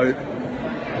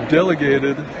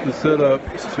delegated the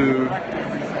setups to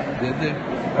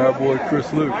our boy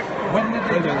Chris Luke. When did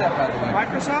they do that, by the way?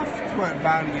 Microsoft, what,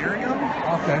 about a year ago?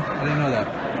 Okay, I didn't know that.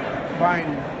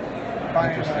 Buying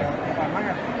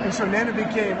and so then it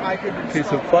became Okay,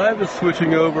 so 5 is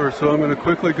switching over, so I'm going to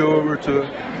quickly go over to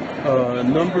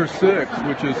number 6,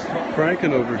 which is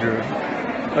Franken over here.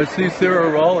 I see Sarah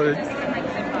Raleigh.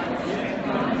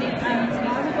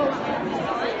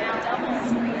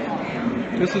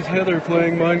 This is Heather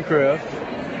playing Minecraft.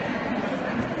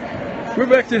 We're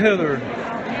back to Heather.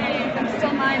 I'm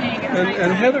still mining.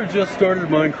 And Heather just started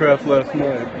Minecraft last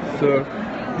night, so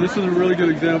this is a really good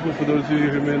example for those of you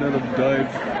who may not have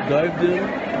dived in.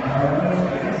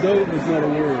 Dove is not a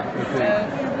word, I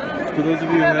think. For those of you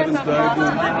who haven't dived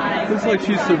in, looks like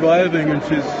she's surviving and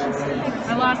she's...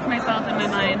 I lost myself in my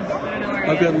mind. I don't know where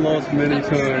I've gotten lost many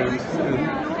times.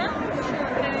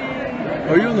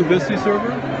 Are you on the Visty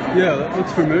server? Yeah, that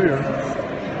looks familiar.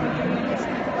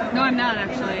 No, I'm not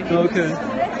actually. Okay.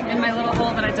 In my little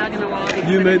hole that I dug in the wall.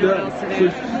 You made that?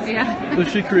 Yeah. So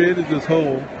she created this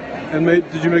hole. And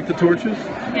did you make the torches?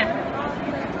 Yeah.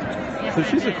 Yes, so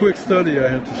she's a quick study, I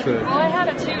have to say. Well, I had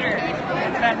a tutor.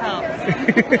 That helps.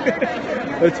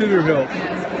 A tutor helps.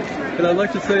 And I'd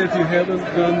like to say, if you haven't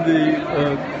done the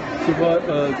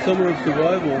Summer of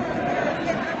Survival,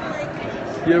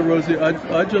 yeah, Rosie,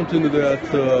 I jumped into that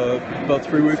about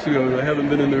 3 weeks ago, and I haven't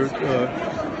been in there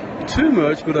too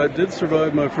much, but I did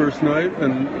survive my first night,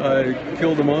 and I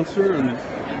killed a monster, and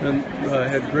I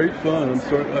had great fun.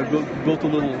 I built a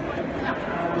little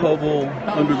hovel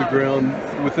under the ground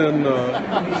within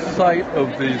sight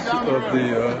of the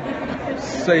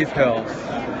safe house.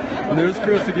 And there's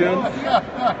Chris again,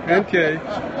 and Kay.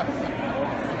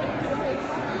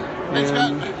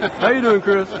 And how you doing,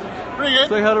 Chris? Pretty good.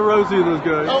 Say hi to Rosie and those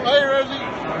guys. Oh, hey, Rosie.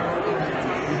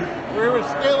 We're with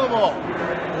Scalable.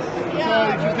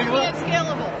 Yeah, we have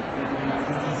Scalable.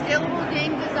 Scalable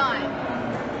game design.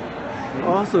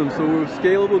 Awesome. So we're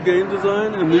Scalable game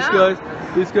design, and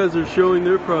these guys are showing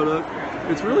their product.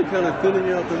 It's really kind of thinning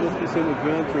out. There must be some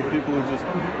event where people are just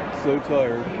so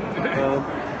tired.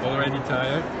 Already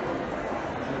tired?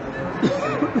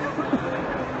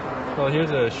 Well,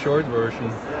 here's a short version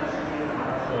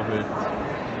of it.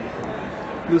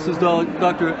 This is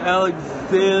Dr.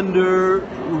 Alexander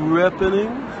Repening.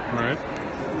 Right.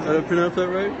 Did I pronounce that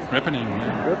right? Repening.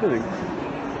 Yeah. Repening.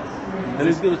 And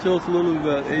he's going to tell us a little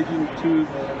about Agent Cube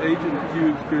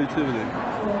creativity.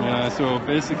 Yeah, so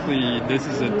basically this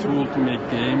is a tool to make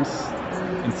games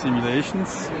and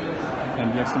simulations, and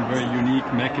we have some very unique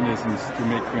mechanisms to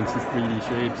make, for instance, 3D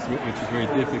shapes, which is very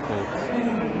difficult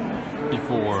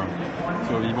before.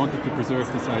 So we wanted to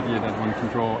preserve this idea that one can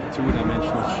draw a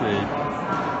two-dimensional shape.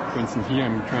 For instance, here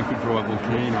I'm trying to draw a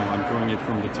volcano. I'm drawing it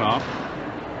from the top,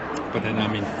 but then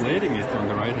I'm inflating it on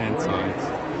the right-hand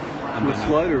side. And with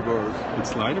slider bars. With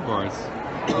slider bars.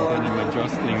 And then I'm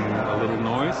adjusting a little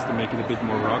noise to make it a bit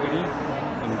more ruggedy.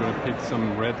 I'm going to pick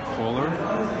some red color,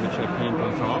 which I paint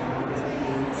on top.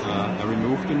 I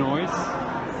remove the noise,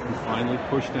 and finally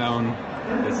push down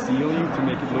the ceiling to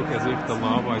make it look as if the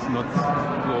lava is not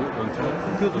float on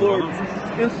top. Good Lord,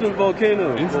 instant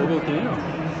volcano. Instant volcano.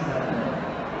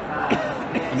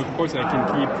 And of course I can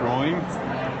keep drawing.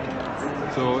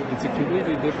 So it's a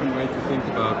completely different way to think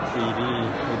about 3D.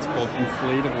 It's called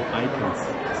inflatable icons.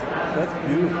 That's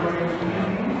beautiful.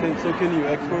 So can you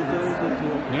export those?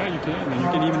 Yeah, you can. And you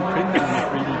can even print them on a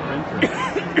 3D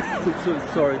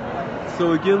printer. Sorry.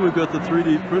 So again, we've got the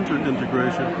 3D printer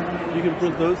integration. You can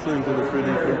print those things on the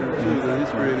 3D printer too that he's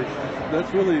created.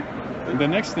 That's really... The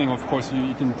next thing, of course,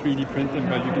 you can 3D print them,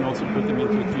 but you can also put them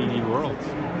into a 3D world.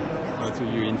 So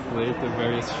you inflate the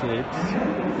various shapes,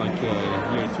 like here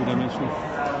a two-dimensional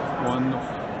one,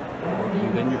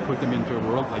 and then you put them into a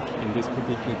world, like in this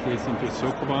particular case into a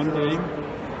Sokoban game.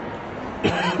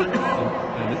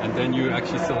 and then you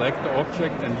actually select the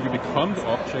object and you become the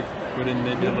object, put in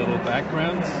maybe a little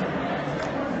background,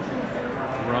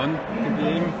 run the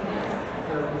game,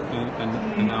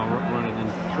 and now run it in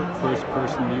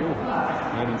first-person view.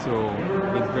 Right? And so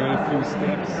with very few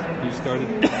steps, you started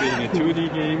creating a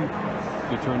 2D game,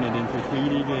 you turn it into a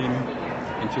 3D game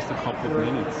in just a couple of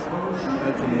minutes.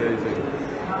 That's amazing.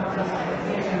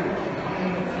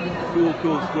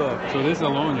 Cool stuff. So this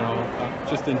alone, you know,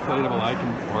 just the inflatable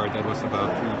icon part, that was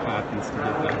about 3 patents to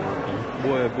get that working.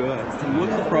 Boy, I've got. And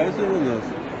what's the pricing on this?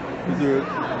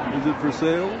 Is it for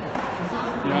sale?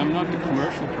 Yeah, I'm not the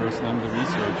commercial person, I'm the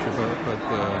researcher, but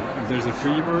there's a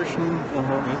free version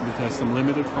that has some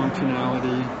limited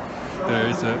functionality. There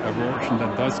is a version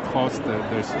that does cost,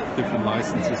 there's different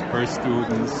licenses per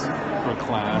students, per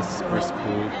class, per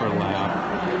school, per lab,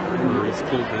 per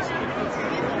school district,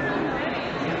 etc.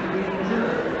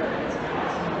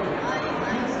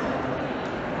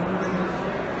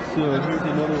 So here's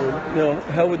another one. Now,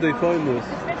 how would they find this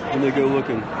when they go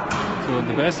looking? So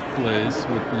the best place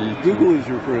would be Google is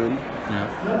your friend. Yeah,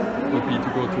 would be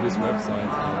to go to this website.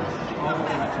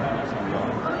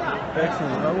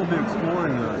 Excellent. I will be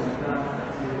exploring this.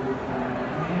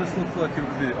 This looks like it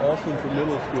would be awesome for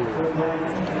middle school.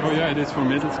 Oh yeah, it is for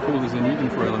middle school, and even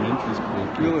for elementary school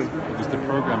kids. Really? Because the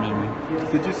programming...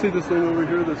 Did you see this thing over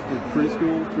here that's for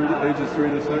preschool, ages 3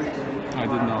 to 6? I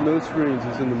did not. No screens.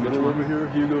 It's in the middle over here.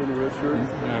 Hugo in the red shirt. Yeah,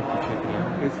 I have to check it out.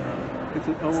 I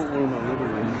want one in my living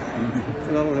room.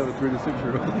 And I don't have a 3 to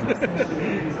 6-year-old.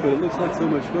 But it looks like so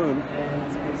much fun.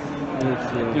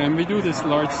 Yeah, and we do this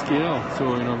large scale.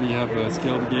 So, you know, we have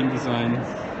scaled game design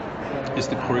is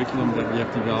the curriculum that we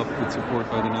have developed with support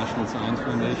by the National Science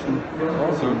Foundation.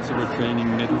 So we're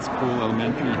training middle school,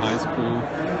 elementary, high school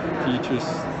teachers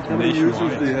nationwide. How many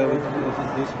users do you have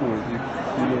at this point? Do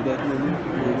you know that many?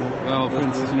 Well, for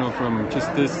instance, you know, from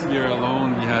just this year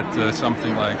alone, we had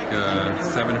something like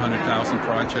 700,000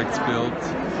 projects built.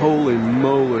 Holy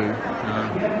moly!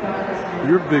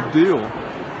 You're a big deal.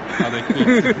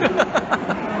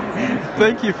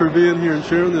 Thank you for being here and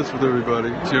sharing this with everybody.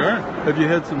 Sure. Have you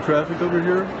had some traffic over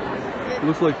here? It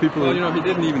looks like people. Well, you know, we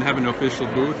didn't even have an official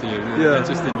booth here. Yeah. They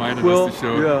just invited us to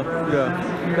show.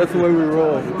 Yeah. That's the way we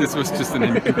roll. This was just an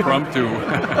impromptu.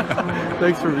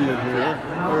 Thanks for being here.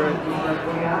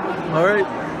 All right.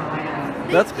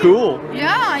 That's cool.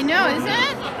 Yeah, I know, isn't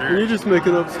it? You're just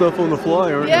making up stuff on the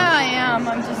fly, aren't you? Yeah, I am.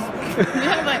 I'm just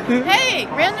like, hey,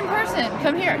 random person,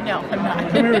 come here. No, I'm not.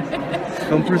 Come here.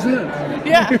 Come present.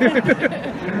 Yeah.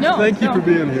 No. Thank you for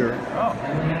being here. Oh.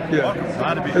 Yeah.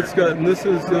 Glad to be here. It's got, and this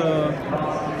is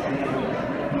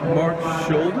Mark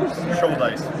Schuldice?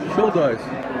 Schuldice. Schuldice.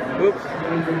 Oops.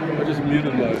 I just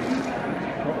muted my.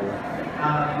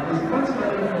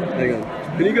 Hang on.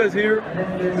 Can you guys hear?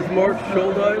 It's Mark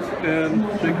Schuldice, and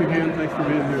shake your hand. Thanks for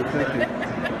being here. Thank you.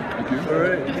 Thank you. All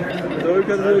right. So we've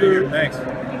got another. Thanks.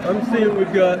 I'm seeing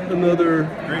we've got another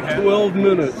 12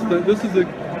 minutes. This is the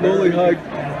lowly high.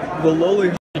 The lowly.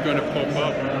 You're going to pop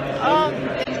up. I'm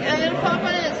going to pop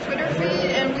on his Twitter feed,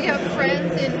 and we have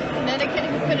friends in Connecticut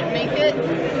who couldn't make it,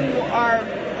 who are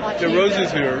watching. Yeah,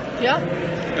 Rosie's here. Yeah.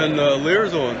 And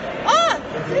Lear's on. Ah,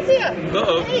 Cynthia.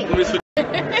 Uh-oh. Hey. Let me switch.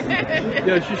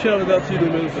 Yeah, she shouted out to you in a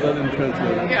minute, but I didn't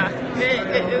translate it. Yeah,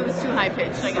 it was too high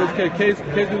pitched. I got Okay, Kay's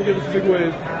gonna give us a big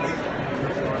wave.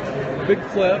 Big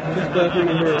clap. He's clapping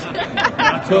to her.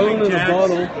 Phone and a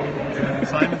bottle.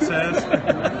 Simon says.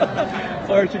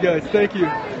 All right, you guys. Thank you.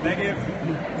 Thank you.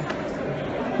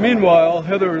 Meanwhile,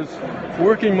 Heather is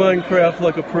working Minecraft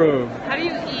like a pro. How do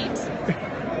you eat?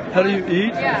 How do you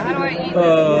eat? Yeah, how do I eat?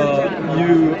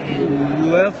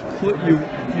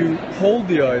 You hold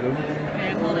the item.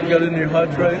 You got it in your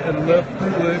hot tray and left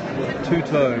click 2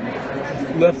 times.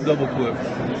 Left double click.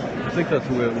 I think that's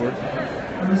the way it works.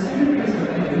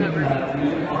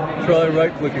 Try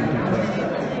right clicking 2 times.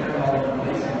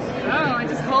 Oh, I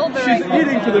just hold the She's right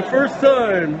eating for the first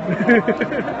time.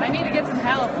 I need to get some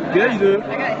help. Yeah, you do.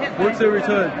 I got hit by Works every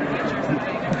time.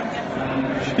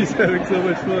 She's having so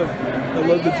much fun. I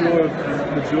love the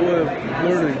joy of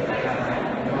learning.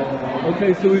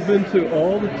 Okay, so we've been to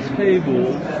all the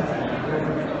tables,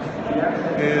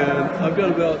 and I've got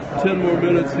about 10 more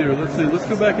minutes here. Let's see. Let's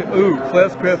go back and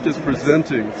Classcraft is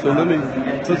presenting. So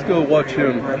let's go watch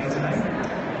him.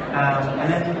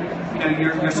 And then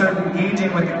you're sort of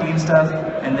engaging with the game stuff,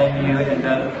 and then you end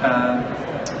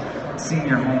up seeing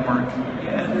your homework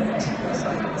and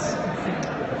assignments.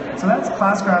 So that's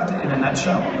Classcraft in a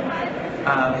nutshell.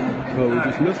 Well, we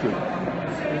just missed it.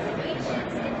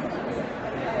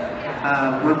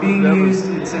 We're being used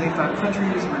in 75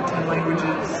 countries, we're in 10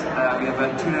 languages, we have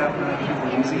about 2.5 million people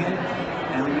using it,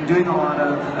 and we've been doing a lot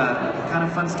of kind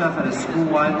of fun stuff at a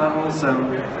school-wide level. So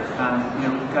we've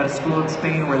got a school in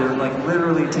Spain where they're like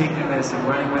literally taking this and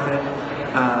running with it,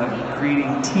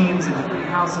 creating teams in different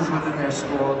houses within their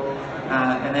school,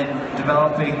 and then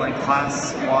developing like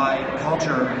class-wide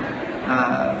culture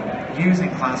using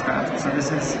Classcraft. So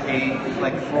this is a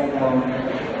like full-blown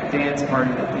dance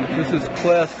party that we do. This is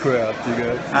Classcraft, you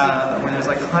guys. Where there's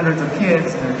like hundreds of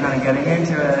kids and they're kind of getting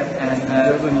into it, and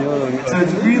so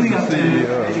it's really up to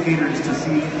educators to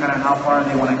see kind of how far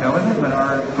they want to go with it. But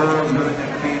our goal is really to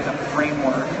create a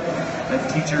framework that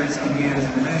teachers can use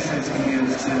and administrators can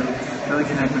use to really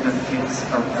connect with other kids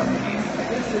around the game.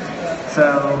 So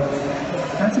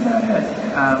that's about it.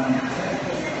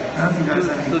 I don't know if you guys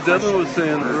have any questions. Devin was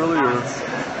saying earlier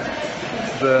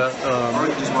that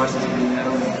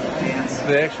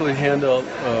they actually hand out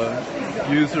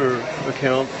user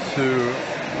accounts to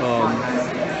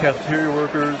cafeteria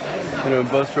workers,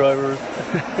 bus drivers,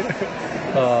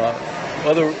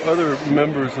 other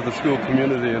members of the school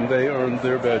community, and they earn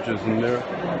their badges and their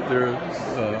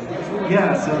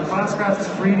yeah. So Classcraft is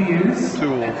free to use.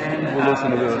 Tools. And then, we'll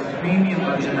listen to this. There's a premium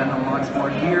version that unlocks more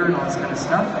gear and all this kind of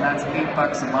stuff, and that's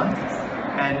 $8 a month,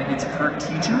 and it's per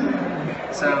teacher.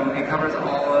 So it covers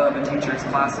all of a teacher's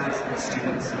classes and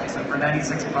students. So for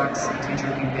 $96, a teacher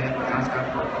can get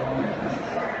Classcraft for all.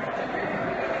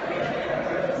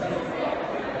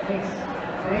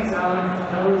 Thanks, Alan.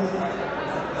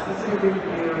 That's a big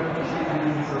video.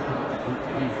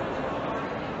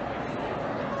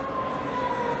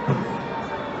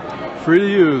 Free to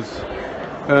use,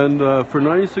 and for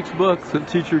 $96, a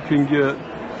teacher can get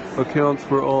accounts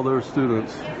for all their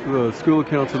students. The school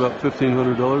account's about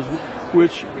 $1,500,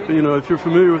 which, if you're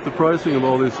familiar with the pricing of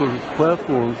all these sorts of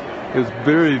platforms, is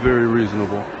very, very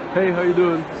reasonable. Hey, how you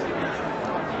doing?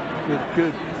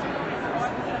 Good.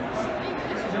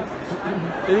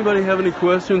 Anybody have any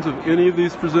questions of any of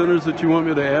these presenters that you want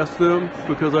me to ask them?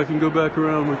 Because I can go back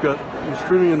around. We're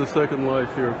streaming into Second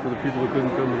Life here for the people who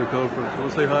couldn't come to the conference.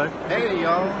 Want to say hi? Hey,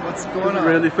 y'all. What's going on?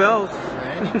 Randy Faust.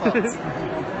 Randy Faust.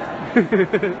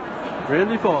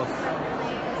 Randy Faust.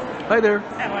 Hi there.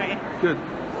 How are you? Good.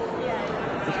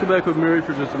 Let's go back with Mary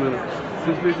for just a minute.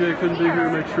 Since BJ couldn't be here,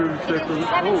 make sure to check on.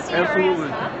 Oh,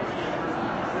 absolutely.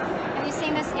 Have you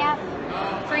seen this app?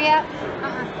 Free app?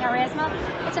 Erasmus.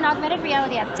 It's an augmented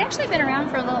reality app. It's actually been around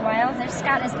for a little while. There's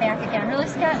Scott is back again. Really,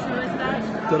 Scott? Is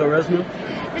that Erasmus?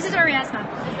 This is Erasmus.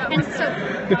 And so,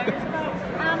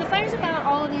 the fire's about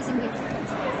all of these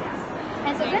engagements.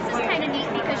 And so this is kind of neat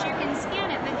because you can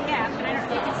scan it with the app, and I don't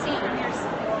know if you can see from your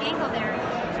angle there.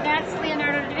 That's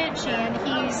Leonardo da Vinci, and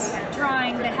he's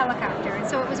drawing the helicopter. And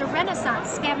so it was a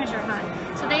Renaissance scavenger hunt.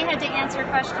 So they had to answer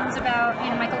questions about,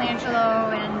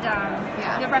 Michelangelo and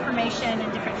the Reformation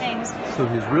and different things. So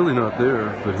he's really not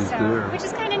there, but he's there. Which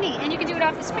is kind of neat. And you can do it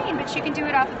off the screen, but you can do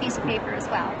it off a piece of paper as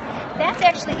well. That's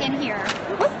actually in here.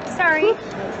 Whoops, sorry.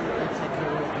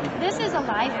 This is a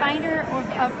live finder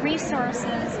of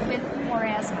resources with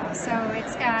Erasmus. So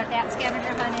it's got that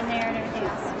scavenger hunt in there and everything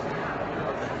else.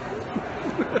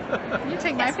 You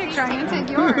take my picture, I'm going to take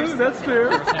yours. That's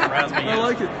fair. I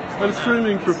like it. I'm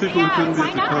streaming for people who couldn't be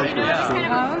at the conference. So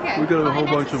Oh, okay. we got a whole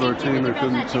bunch of our team that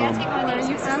couldn't come. Where are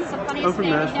you from? I'm from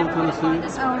Nashville,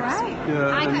 Tennessee. All right.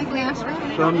 Yeah,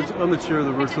 so I'm the chair of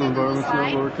the Virtual Environments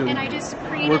Network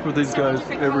and work with these guys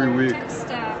every week.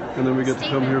 And then we get to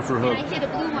come here for Hub.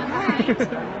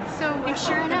 So,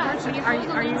 sure enough,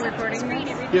 are you recording this?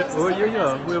 Yeah, oh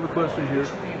yeah. We have a question here.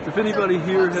 If anybody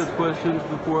here has questions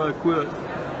before I quit,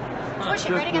 Push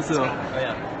it right against the screen.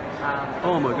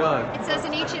 Oh my God. It says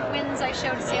in Ancient Winds I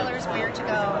showed sailors where to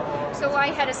go. So I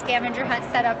had a scavenger hunt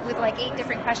set up with like 8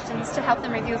 different questions to help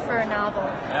them review for a novel.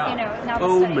 You know,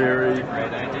 novel study. Mary.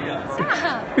 Great idea.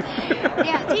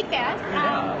 Yeah, take that.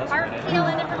 Our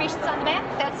PLN information's on the back.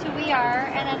 That's who we are.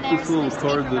 And then there's This little the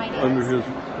card that's under his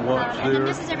watch and there. then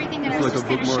this is everything that I It's was like just a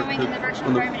kind of bookmark showing in the virtual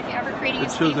environment. If you're ever creating a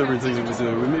it shows everything that we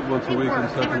do. We meet once a week in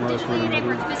Second Life for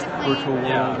another virtual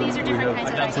world. These are different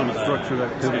kinds of some structured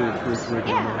activities for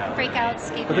curriculum. Yeah, breakouts,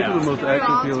 escape. I think the most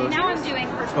active PLN. Now I'm doing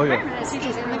virtual environment as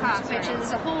teachers in the class, which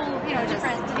is a whole,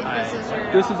 different businesses.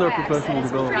 This is our professional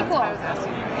development. Pretty cool.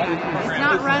 It's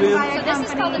not run by a company. So this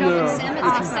is called an OpenSim. It's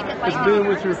our Second Life. It's being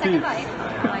with your feet.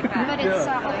 But it's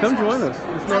Come join us.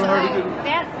 It's not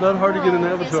hard to get an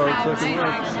avatar at Second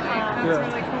Life.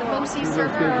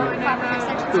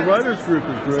 The writers group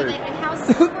is great.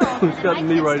 It's got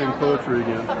me writing poetry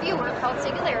again. A viewer called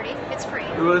Singularity. It's free.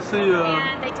 Well, I see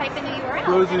and they type in the URL.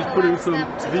 Rosie's putting some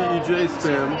VEJ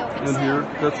spam in here.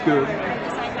 That's good.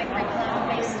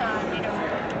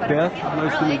 Beth,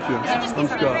 nice to meet you. I'm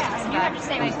Scott. You have to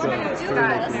say, what do you do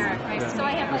with this? So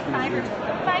I have like 5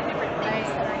 different things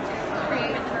that I do.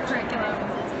 Create curriculum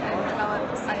and develop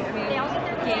the site. I mean, they all get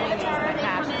their gaming is my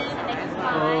passion. They can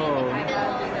fly, they can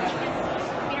build,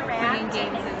 interact,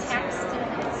 games and text,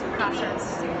 and it's classrooms.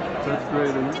 That's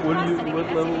great. And what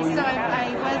level were you? So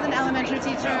I was an elementary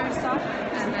teacher,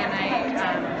 and then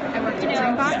I worked at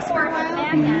Dreambox for a while.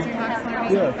 Dreambox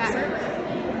Learning back a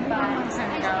long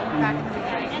time ago, back in the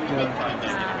beginning.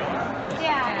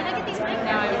 Yeah, and I get these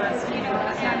now I was,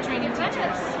 not training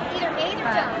teachers. Either A,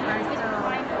 they're done with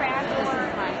Minecraft, or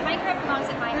Minecraft belongs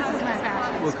at my house.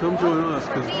 Well, come join us,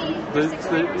 because they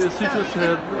teach us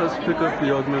had us pick up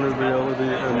the augmented reality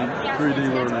and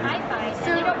 3D learning.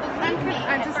 So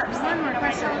I just one more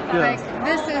question. Yeah. Like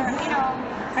this is.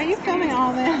 Are you filming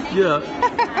all this? Yeah.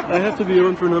 I have to be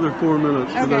on for another 4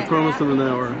 minutes, because I promised them an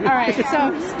hour. All right.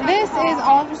 So this is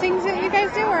all the things that you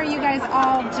guys do, or are you guys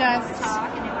all just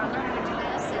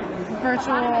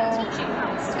virtual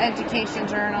education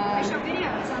journal?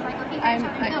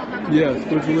 Yes,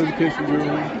 Virtual Education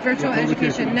Journal. Virtual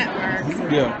Education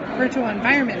Network. Yeah. Virtual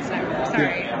Environments Network.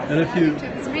 Sorry. Yeah. And if you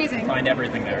it's amazing. Find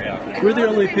everything there, yeah. We're the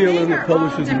only PLN that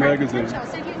publishes a magazine. So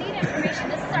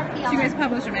you guys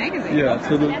publish a magazine? Yeah,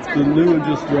 so the new one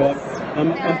just dropped.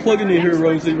 I'm plugging you here,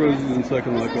 Rosie. Rosie's in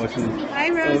Second Life watching this. Hi,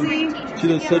 Rosie. She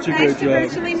does such a great job.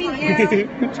 Nice to virtually meet you.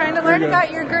 Trying to learn about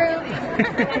your group.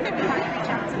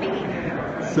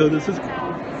 So this is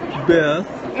Beth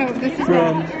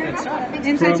from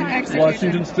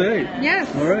Washington State. Yes.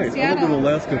 All right. Seattle. I lived in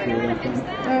Alaska for a long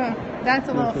time. That's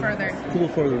a little further. It's a little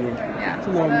further. Yeah. It's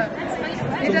a long.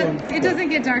 It doesn't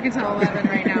get dark until 11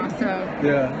 right now, so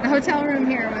yeah. The hotel room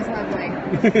here was lovely.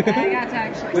 I got to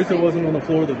actually. At least it wasn't on the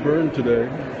floor that burned today.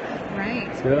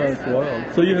 Right. Yeah, it's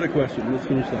wild. So you had a question. Let's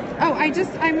finish that. Oh, I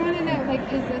want to know,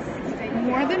 like, is this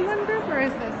more than one group, or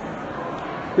is this?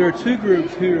 There are 2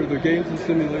 groups here. The Games and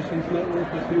Simulations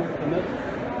Network is here, and that's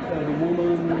the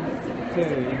woman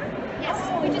Kay. Yes,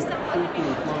 we just I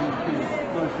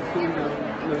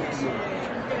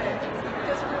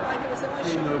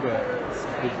know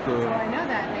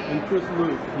that name. And Chris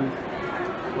Luke, who's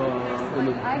in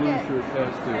the blue shirt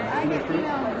past there.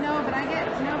 No, but I get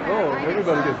Novak. Oh,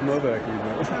 everybody gets Novak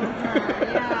email.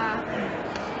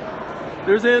 Yeah.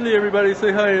 There's Andy, everybody.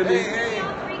 Say hi, Andy. Hey.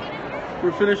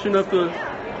 We're finishing up the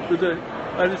day.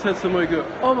 I just had somebody go,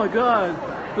 oh my God,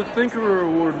 the Thinkerer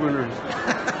Award winners.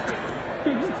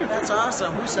 That's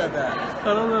awesome. Who said that?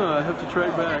 I don't know. I have to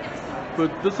track back.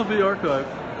 But this will be archived.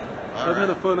 I've had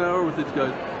a fun hour with these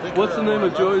guys. What's the name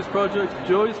of Joey's project?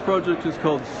 Joey's project is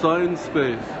called Sign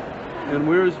Space. And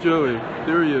where's Joey?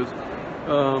 There he is.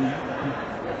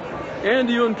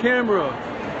 Andy on camera.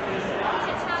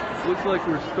 Looks like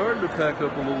we're starting to pack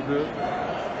up a little bit.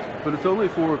 But it's only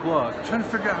 4 o'clock. I'm trying to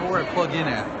figure out where I plug in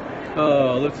at.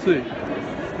 Let's see.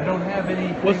 I don't have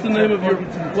any. What's the name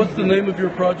of your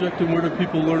project, and where do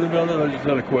people learn about it? I just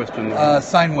had a question.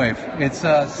 SineWave. It's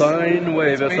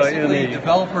SineWave. It's SINE.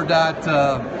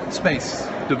 developer.space.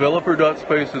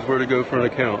 Developer.space is where to go for an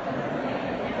account.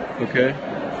 Okay.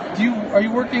 Are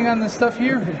you working on this stuff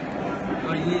here?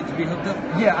 I need to be hooked up.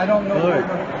 Yeah, I don't know. All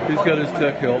right, he's got his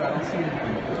tech help.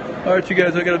 All right, you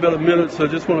guys, I got about a minute, so I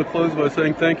just want to close by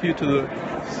saying thank you to the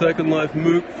Second Life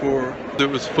MOOC for it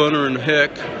was funner than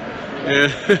heck.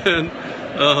 And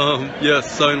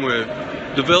yes, sine wave.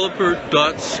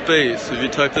 Developer.space. If you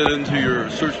type that into your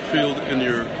search field in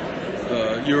your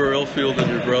URL field in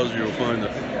your browser, you'll find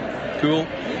it. Cool.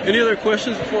 Any other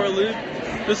questions before I leave?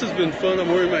 This has been fun. I'm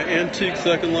wearing my antique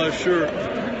Second Life shirt.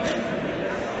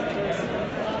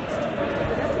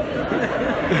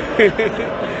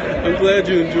 I'm glad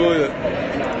you enjoyed it.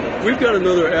 We've got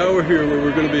another hour here where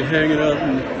we're going to be hanging out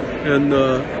and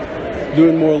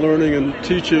doing more learning and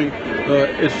teaching.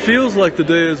 It feels like the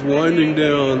day is winding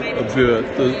down a bit.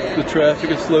 The traffic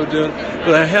is slowed down,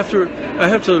 but I have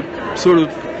to sort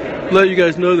of let you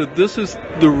guys know that this is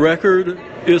the record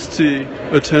ISTE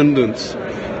attendance.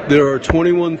 There are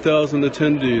 21,000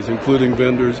 attendees, including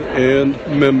vendors and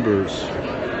members.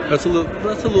 That's a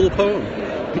little poem.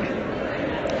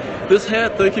 This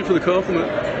hat, thank you for the compliment,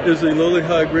 is the Lowly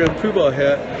High Grand Poobah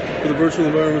hat for the Virtual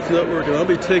Environments Network, and I'll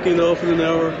be taking it off in an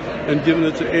hour and giving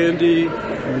it to Andy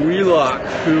Relock,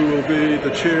 who will be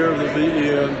the chair of the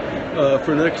VEN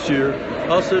for next year.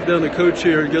 I'll sit down the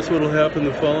co-chair, and guess what will happen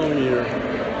the following year?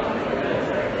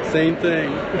 Same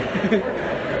thing.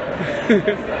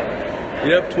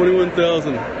 Yep,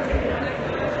 21,000.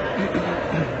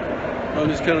 I'm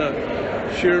just kind of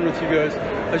sharing with you guys.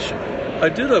 I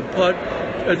did a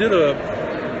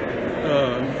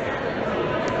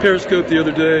Periscope the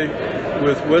other day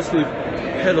with Wesley.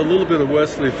 Had a little bit of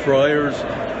Wesley Fryer's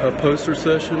poster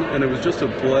session, and it was just a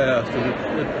blast. And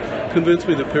it convinced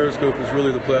me that Periscope is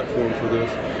really the platform for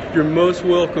this. You're most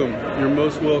welcome. You're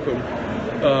most welcome.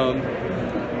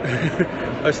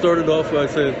 I started off by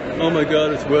saying, "Oh my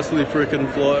God, it's Wesley frickin'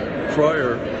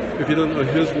 Fryer." If you don't know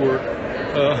his work,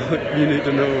 you need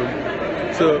to know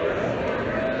him. So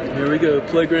here we go,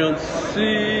 Playground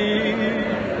C.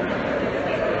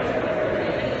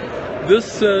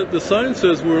 The sign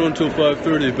says we're on until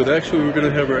 5:30, but actually we're going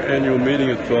to have our annual meeting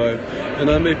at 5, and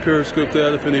I may Periscope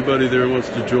that if anybody there wants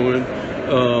to join.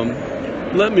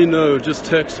 Let me know. Just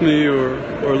text me or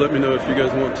let me know if you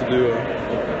guys want to do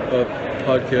a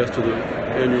podcast of the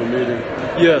annual meeting.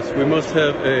 Yes, we must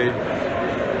have a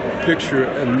picture,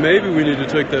 and maybe we need to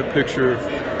take that picture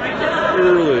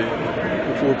early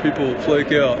before people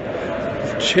flake out.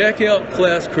 Check out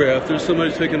Classcraft. There's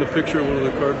somebody taking a picture of one of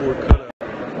the cardboard cutouts.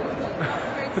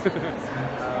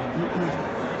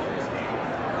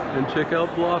 And check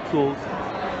out Bloxels,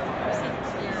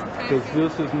 because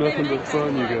this is nothing but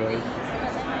fun, you guys.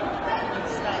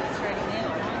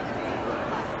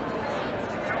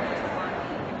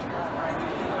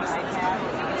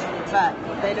 But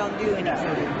they don't do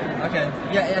anything. Okay.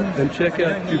 Yeah, and check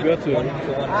out Cubetto.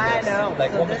 I know.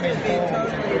 Like so this would be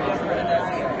totally different.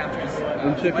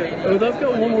 And check out. Oh, I've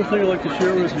got one more thing I'd like to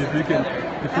share with you. If you can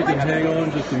hang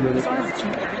on just a minute. It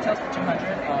retails for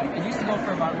 200. It used to go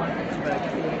for about 150, but I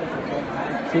guess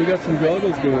they So we got some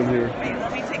goggles going here.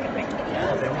 Let me take a picture.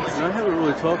 And I haven't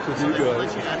really talked with you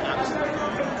guys.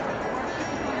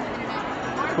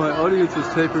 My audience is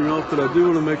tapering off, but I do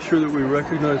want to make sure that we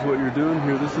recognize what you're doing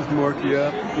here. This is Mark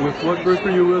Yap. With what group are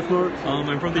you with, Mark?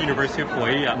 I'm from the University of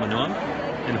Hawaii at Manoa,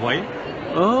 in Hawaii.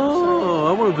 Oh,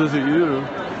 I want to visit you.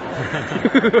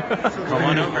 Come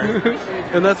on over.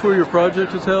 And that's where your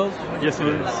project is housed? Yes, it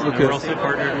is. Okay. And we're also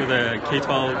partnered with a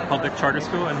K-12 public charter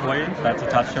school in Hawaii that's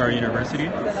attached to our university.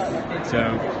 So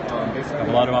we have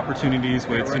a lot of opportunities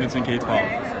with students in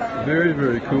K-12. Very,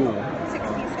 very cool.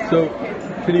 So,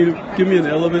 can you give me an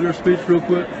elevator speech real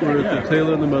quick? We're at the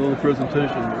tail end of my little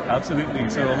presentation. Absolutely.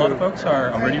 So a lot of folks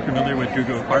are already familiar with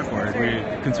Google Cardboard. We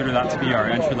consider that to be our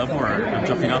entry level or our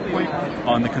jumping off point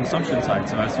on the consumption side.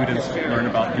 So as students learn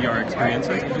about VR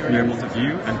experiences, they're able to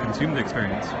view and consume the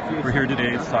experience. We're here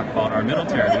today to talk about our middle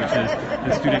tier, which is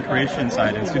the student creation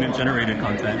side and student generated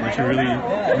content, which we really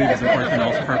believe is important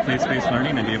also for place-based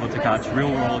learning and be able to catch real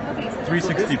world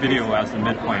 360 video as the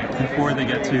midpoint before they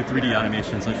get to 3D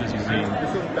animation, such as using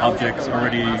objects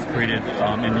already created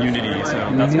in Unity. So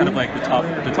that's kind of like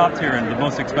the top tier and the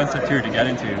most expensive tier to get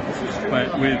into.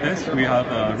 But with this, we have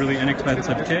a really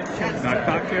inexpensive kit,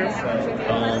 backpack here.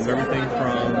 Everything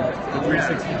from the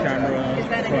 360 camera,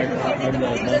 tripod, the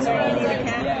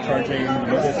charging,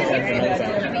 mobile phone, and all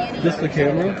that. This the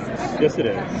camera? Yes, it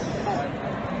is.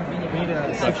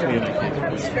 It's actually in the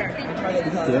camera. Look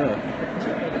at that.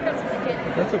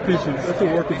 That's a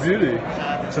work of beauty.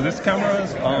 So this camera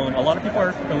is, a lot of people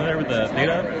are familiar with the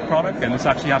Beta product, and this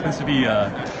actually happens to be a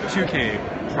 2K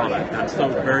product that's still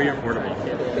very affordable.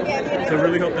 So I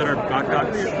really hope that our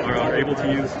backpacks are able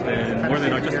to use in more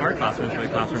than just our classrooms,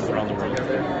 but classrooms around the world.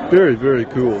 Very, very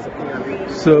cool.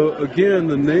 So again,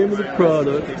 the name of the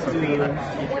product, if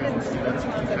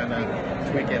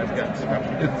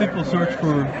people search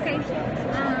for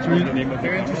the name of the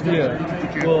company?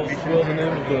 Yeah. Well, the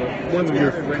name of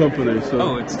your company. So.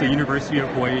 Oh, it's the University of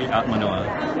Hawaii at Manoa,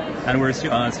 and we're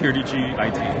CRDG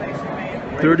IT.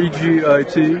 30G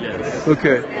IT? Yes.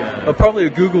 Okay. Yeah. Probably a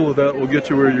Google of that will get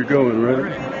you where you're going, right?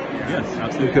 Yes,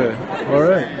 absolutely. Okay. All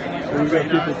right. So we've got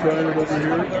people trying it over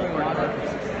here.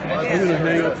 I'm going to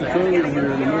hang up the phone here in a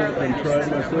minute and try it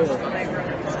myself.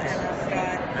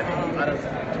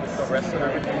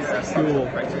 Cool.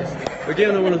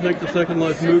 Again, I want to thank the Second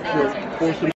Life MOOC for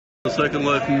forcing the Second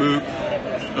Life MOOC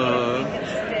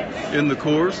in the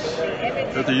course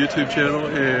at the YouTube channel,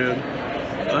 and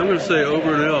I'm going to say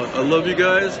over and out. I love you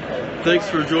guys. Thanks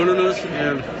for joining us,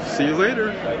 and see you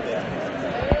later.